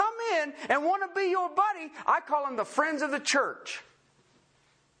will come in and want to be your buddy. I call them the friends of the church.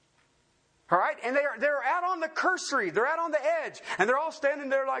 All right? And they're out on the cursory. They're out on the edge. And they're all standing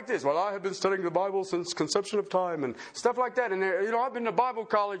there like this. Well, I have been studying the Bible since conception of time and stuff like that. And, I've been to Bible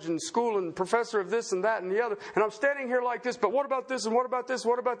college and school and professor of this and that and the other. And I'm standing here like this. But what about this and what about this?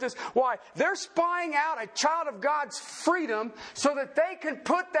 What about this? Why? They're spying out a child of God's freedom so that they can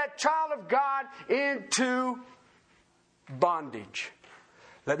put that child of God into bondage.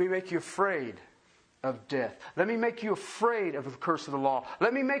 Let me make you afraid of death. Let me make you afraid of the curse of the law.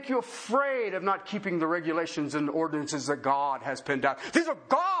 Let me make you afraid of not keeping the regulations and ordinances that God has penned out. These are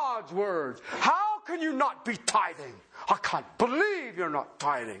God's words. How can you not be tithing? I can't believe you're not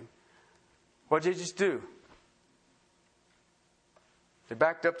tithing. What did you just do? They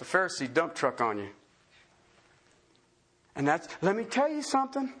backed up the Pharisee dump truck on you. And let me tell you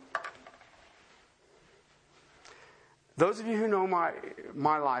something. Those of you who know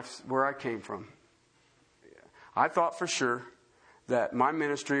my life, where I came from, I thought for sure that my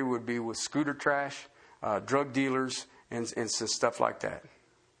ministry would be with scooter trash, drug dealers, and stuff like that.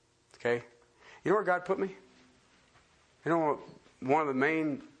 Okay? You know where God put me? You know, one of the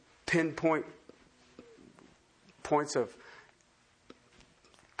main pinpoint points of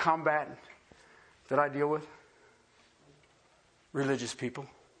combat that I deal with? Religious people.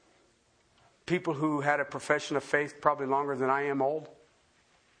 People who had a profession of faith probably longer than I am old.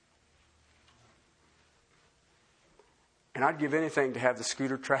 And I'd give anything to have the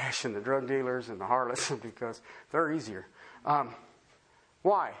scooter trash and the drug dealers and the harlots because they're easier.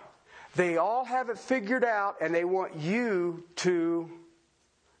 Why? They all have it figured out and they want you to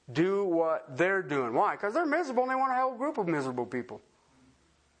do what they're doing. Why? Because they're miserable and they want a whole group of miserable people.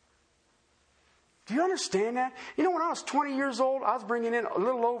 Do you understand that? You know, when I was 20 years old, I was bringing in a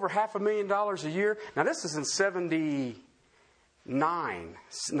little over $500,000 a year. Now, this is in 78.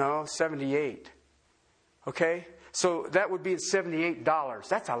 Okay? So that would be $78.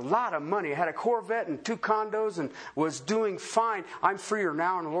 That's a lot of money. I had a Corvette and 2 condos and was doing fine. I'm freer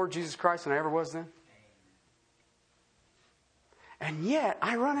now in the Lord Jesus Christ than I ever was then. And yet,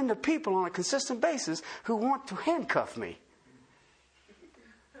 I run into people on a consistent basis who want to handcuff me.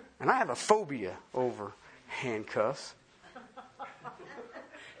 And I have a phobia over handcuffs.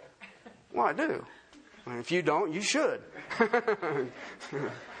 Well, I do. And if you don't, you should.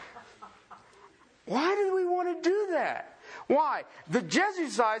 Why do we want to do that? Why? The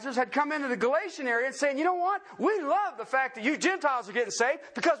Jesuitizers had come into the Galatian area and saying, you know what? We love the fact that you Gentiles are getting saved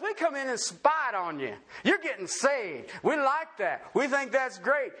because we come in and spied on you. You're getting saved. We like that. We think that's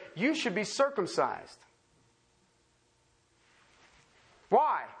great. You should be circumcised.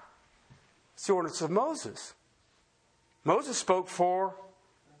 Why? It's the ordinance of Moses. Moses spoke for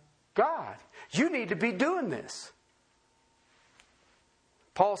God. You need to be doing this.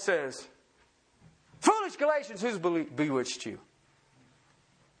 Paul says, foolish Galatians, who's bewitched you?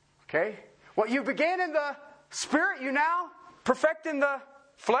 Okay? What you began in the Spirit, you now perfect in the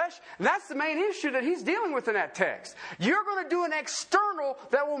flesh. And that's the main issue that he's dealing with in that text. You're going to do an external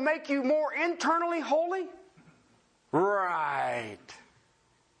that will make you more internally holy? Right.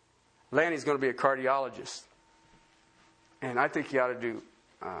 Lanny's going to be a cardiologist. And I think you ought to do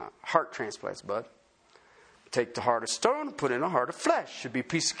heart transplants, bud. Take the heart of stone, put in a heart of flesh. Should be a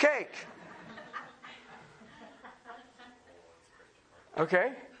piece of cake.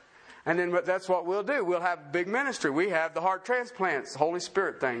 Okay? And then that's what we'll do. We'll have a big ministry. We have the heart transplants, Holy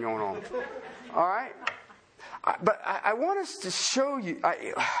Spirit thing going on. All right? But I want us to show you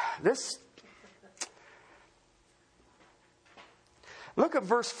this. Look at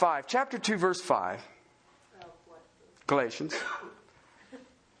verse 5. Chapter 2, verse 5. Galatians.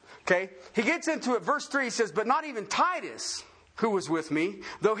 Okay? He gets into it. Verse 3 says, but not even Titus, who was with me,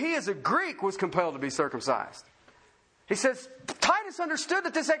 though he is a Greek, was compelled to be circumcised. He says, Titus understood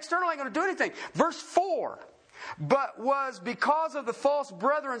that this external ain't going to do anything. Verse 4, but was because of the false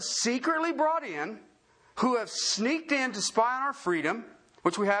brethren secretly brought in, who have sneaked in to spy on our freedom,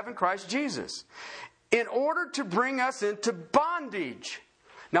 which we have in Christ Jesus, in order to bring us into bondage.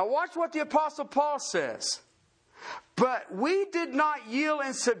 Now watch what the Apostle Paul says. But we did not yield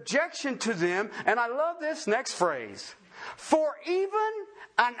in subjection to them, and I love this next phrase, for even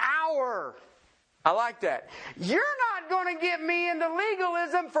an hour. I like that. You're not going to get me into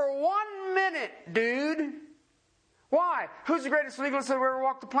legalism for 1 minute, dude. Why? Who's the greatest legalist that ever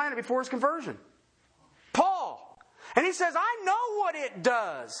walked the planet before his conversion? Paul. And he says, I know what it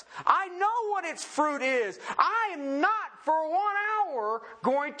does. I know what its fruit is. I am not for 1 hour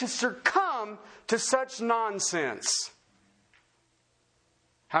going to succumb to such nonsense.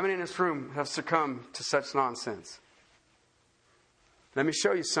 How many in this room have succumbed to such nonsense? Let me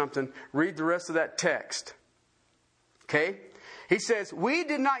show you something. Read the rest of that text. Okay? He says, we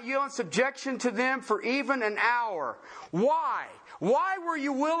did not yield in subjection to them for even an hour. Why? Why were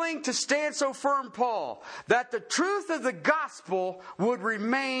you willing to stand so firm, Paul? That the truth of the gospel would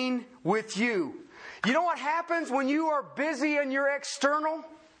remain with you. You know what happens when you are busy in your external?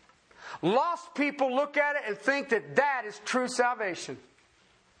 Lost people look at it and think that that is true salvation.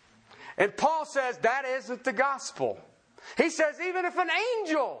 And Paul says that isn't the gospel. He says even if an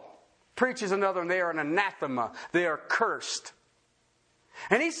angel preaches another, they are an anathema. They are cursed.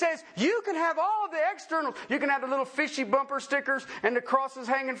 And he says, you can have all of the external. You can have the little fishy bumper stickers and the crosses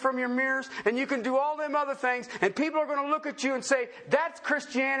hanging from your mirrors. And you can do all them other things. And people are going to look at you and say, that's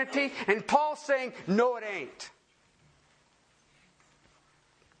Christianity. And Paul's saying, no, it ain't.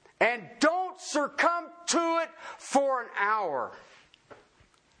 And don't succumb to it for an hour.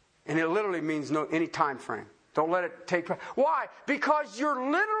 And it literally means any time frame. Don't let it take. Why? Because you're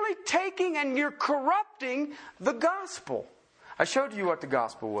literally taking and you're corrupting the gospel. I showed you what the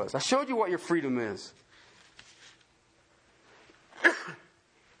gospel was. I showed you what your freedom is.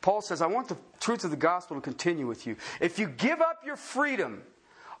 Paul says, I want the truth of the gospel to continue with you. If you give up your freedom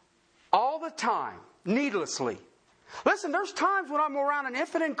all the time, needlessly. Listen, there's times when I'm around an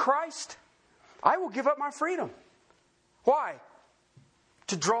infant in Christ, I will give up my freedom. Why?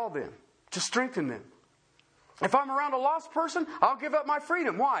 To draw them, to strengthen them. If I'm around a lost person, I'll give up my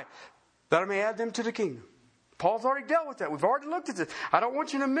freedom. Why? That I may add them to the kingdom. Paul's already dealt with that. We've already looked at this. I don't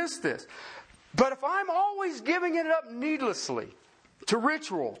want you to miss this. But if I'm always giving it up needlessly, to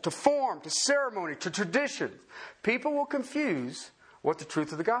ritual, to form, to ceremony, to tradition, people will confuse what the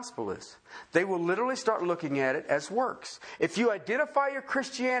truth of the gospel is. They will literally start looking at it as works. If you identify your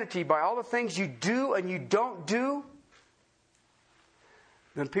Christianity by all the things you do and you don't do,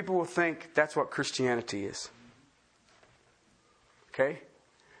 then people will think that's what Christianity is. Okay?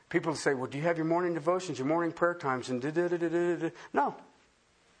 People say, well, do you have your morning devotions, your morning prayer times, and da-da-da-da-da-da? No.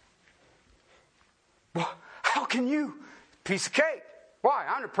 Well, how can you? Piece of cake. Why?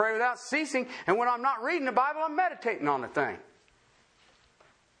 I'm to pray without ceasing, and when I'm not reading the Bible, I'm meditating on the thing.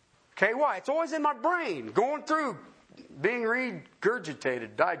 Okay, why? It's always in my brain, going through, being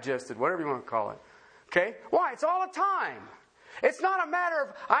regurgitated, digested, whatever you want to call it. Okay? Why? It's all the time. It's not a matter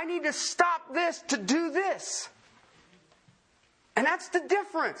of, I need to stop this to do this. And that's the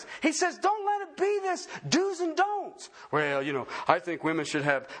difference. He says, don't let it be this do's and don'ts. Well, I think women should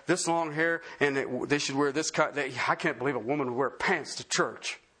have this long hair and they should wear this kind. I can't believe a woman would wear pants to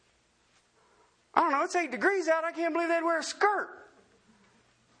church. I don't know, it's 8 degrees out. I can't believe they'd wear a skirt.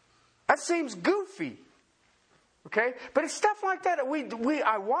 That seems goofy. Okay? But it's stuff like that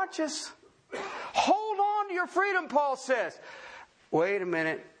I watch us. Hold on to your freedom, Paul says. Wait a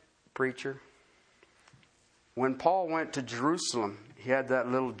minute, preacher. When Paul went to Jerusalem, he had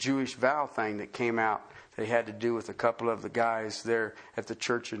that little Jewish vow thing that came out that he had to do with a couple of the guys there at the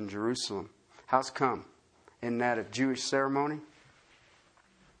church in Jerusalem. How's come? Isn't that a Jewish ceremony?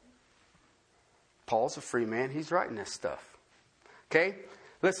 Paul's a free man. He's writing this stuff. Okay?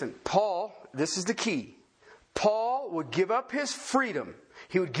 Listen, Paul, this is the key. Paul would give up his freedom.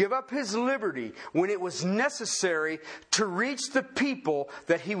 He would give up his liberty when it was necessary to reach the people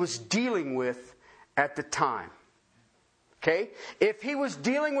that he was dealing with at the time. Okay? If he was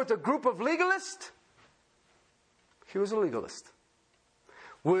dealing with a group of legalists, he was a legalist.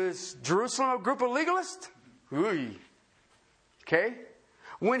 Was Jerusalem a group of legalists? Okay?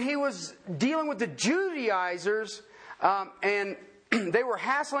 When he was dealing with the Judaizers and they were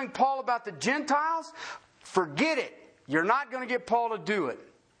hassling Paul about the Gentiles, forget it. You're not going to get Paul to do it.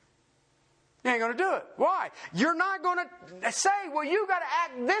 You ain't going to do it. Why? You're not going to say, well, you got to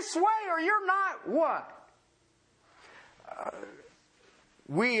act this way or you're not. What?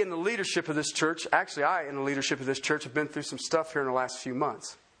 We in the leadership of this church, actually I in the leadership of this church have been through some stuff here in the last few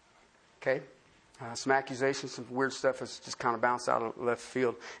months. Okay? Some accusations, some weird stuff has just kind of bounced out of left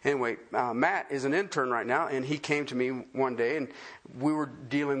field. Anyway, Matt is an intern right now, and he came to me one day, and we were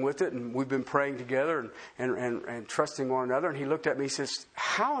dealing with it, and we've been praying together and trusting one another. And he looked at me and says,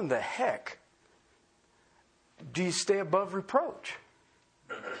 how in the heck do you stay above reproach?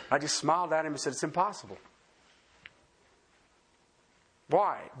 I just smiled at him and said, it's impossible.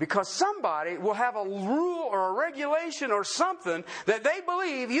 Why? Because somebody will have a rule or a regulation or something that they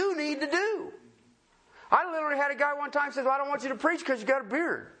believe you need to do. I literally had a guy one time say, well, I don't want you to preach because you got a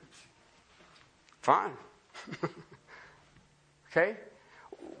beard. Fine. Okay?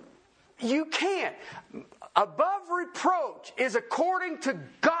 You can't. Above reproach is according to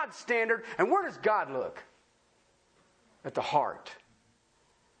God's standard. And where does God look? At the heart.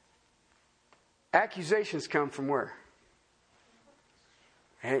 Accusations come from where?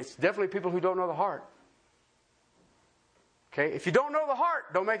 And it's definitely people who don't know the heart. Okay? If you don't know the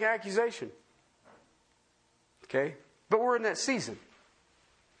heart, don't make an accusation. Okay? But we're in that season.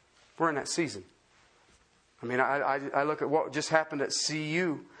 We're in that season. I mean, I look at what just happened at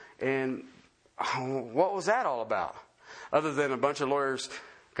CU, and what was that all about? Other than a bunch of lawyers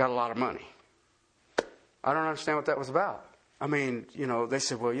got a lot of money. I don't understand what that was about. I mean, they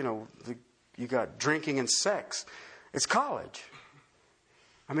said, well, you got drinking and sex. It's college.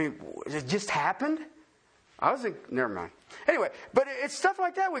 I mean, it just happened? I was thinking, never mind. Anyway, but it's stuff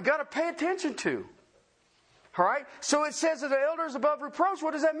like that we've got to pay attention to. All right? So it says that the elder is above reproach.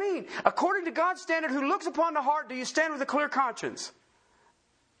 What does that mean? According to God's standard, who looks upon the heart, do you stand with a clear conscience?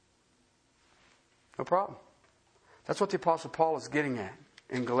 No problem. That's what the Apostle Paul is getting at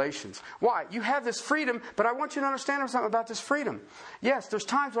in Galatians. Why? You have this freedom, but I want you to understand something about this freedom. Yes, there's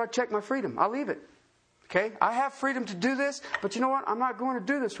times where I check my freedom. I'll leave it. Okay? I have freedom to do this, but you know what? I'm not going to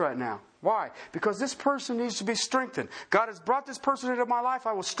do this right now. Why? Because this person needs to be strengthened. God has brought this person into my life.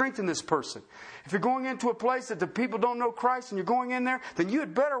 I will strengthen this person. If you're going into a place that the people don't know Christ and you're going in there, then you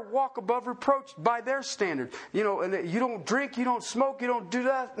had better walk above reproach by their standard. And you don't drink, you don't smoke, you don't do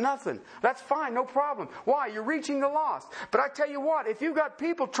that, nothing. That's fine, no problem. Why? You're reaching the lost. But I tell you what, if you've got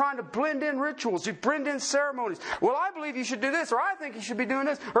people trying to blend in rituals, you blend in ceremonies. Well, I believe you should do this, or I think you should be doing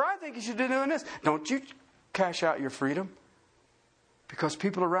this, or I think you should be doing this. Don't you cash out your freedom. Because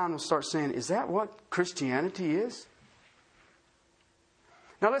people around will start saying, is that what Christianity is?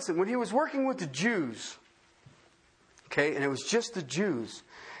 Now listen, when he was working with the Jews, okay, and it was just the Jews,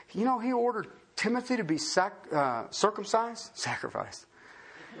 he ordered Timothy to be circumcised? Sacrificed.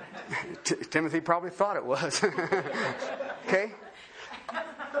 Timothy probably thought it was. Okay?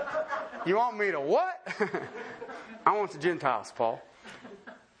 You want me to what? I want the Gentiles, Paul.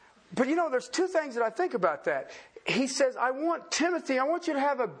 But there's two things that I think about that. he says, I want you to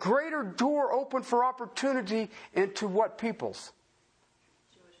have a greater door open for opportunity into what peoples?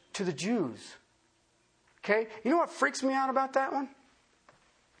 To the Jews. Okay? You know what freaks me out about that one?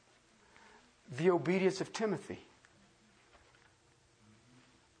 The obedience of Timothy.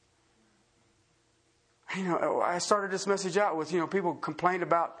 You know, I started this message out with, people complained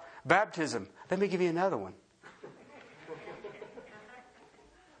about baptism. Let me give you another one.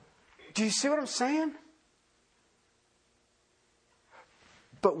 Do you see what I'm saying?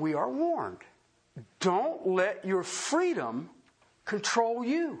 But we are warned. Don't let your freedom control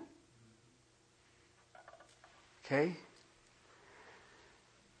you. Okay?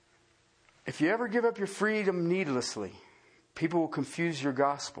 If you ever give up your freedom needlessly, people will confuse your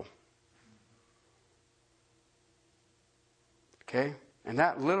gospel. Okay? And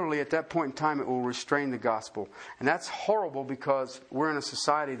that literally at that point in time it will restrain the gospel. And that's horrible because we're in a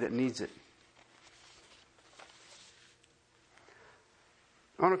society that needs it.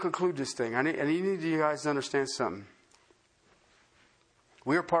 I want to conclude this thing. I need you guys to understand something.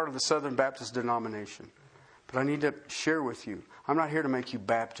 We are part of the Southern Baptist denomination. But I need to share with you. I'm not here to make you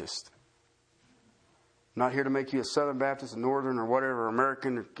Baptist. I'm not here to make you a Southern Baptist, a Northern, or whatever,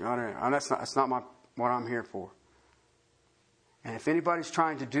 American. That's not what I'm here for. And if anybody's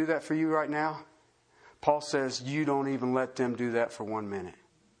trying to do that for you right now, Paul says you don't even let them do that for 1 minute.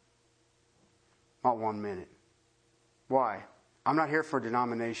 Not 1 minute. Why? I'm not here for a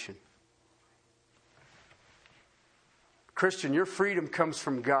denomination. Christian, your freedom comes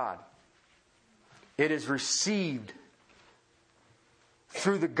from God. It is received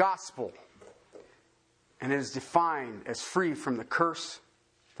through the gospel. And it is defined as free from the curse,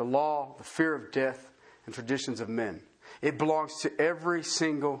 the law, the fear of death, and traditions of men. It belongs to every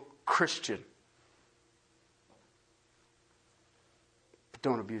single Christian. But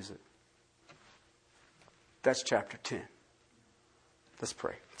don't abuse it. That's chapter 10. Let's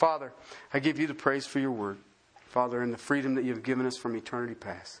pray. Father, I give you the praise for your word. Father, and the freedom that you've given us from eternity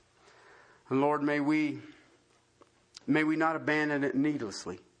past. And Lord, may we not abandon it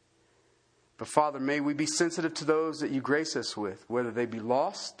needlessly. But Father, may we be sensitive to those that you grace us with, whether they be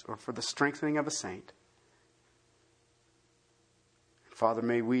lost or for the strengthening of a saint. Father,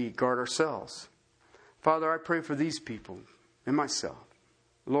 may we guard ourselves. Father, I pray for these people and myself.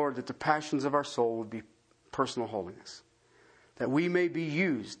 Lord, that the passions of our soul would be personal holiness. That we may be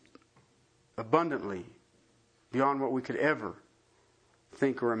used abundantly beyond what we could ever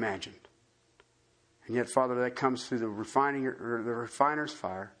think or imagine. And yet, Father, that comes through the refiner's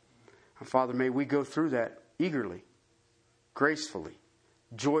fire. And Father, may we go through that eagerly, gracefully,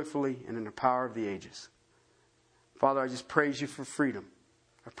 joyfully, and in the power of the ages. Father, I just praise you for freedom.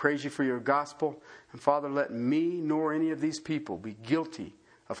 I praise you for your gospel. And Father, let me nor any of these people be guilty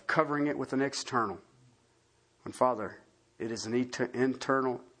of covering it with an external. And Father, it is an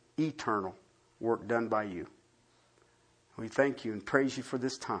internal, eternal work done by you. We thank you and praise you for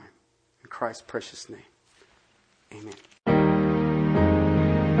this time. In Christ's precious name. Amen.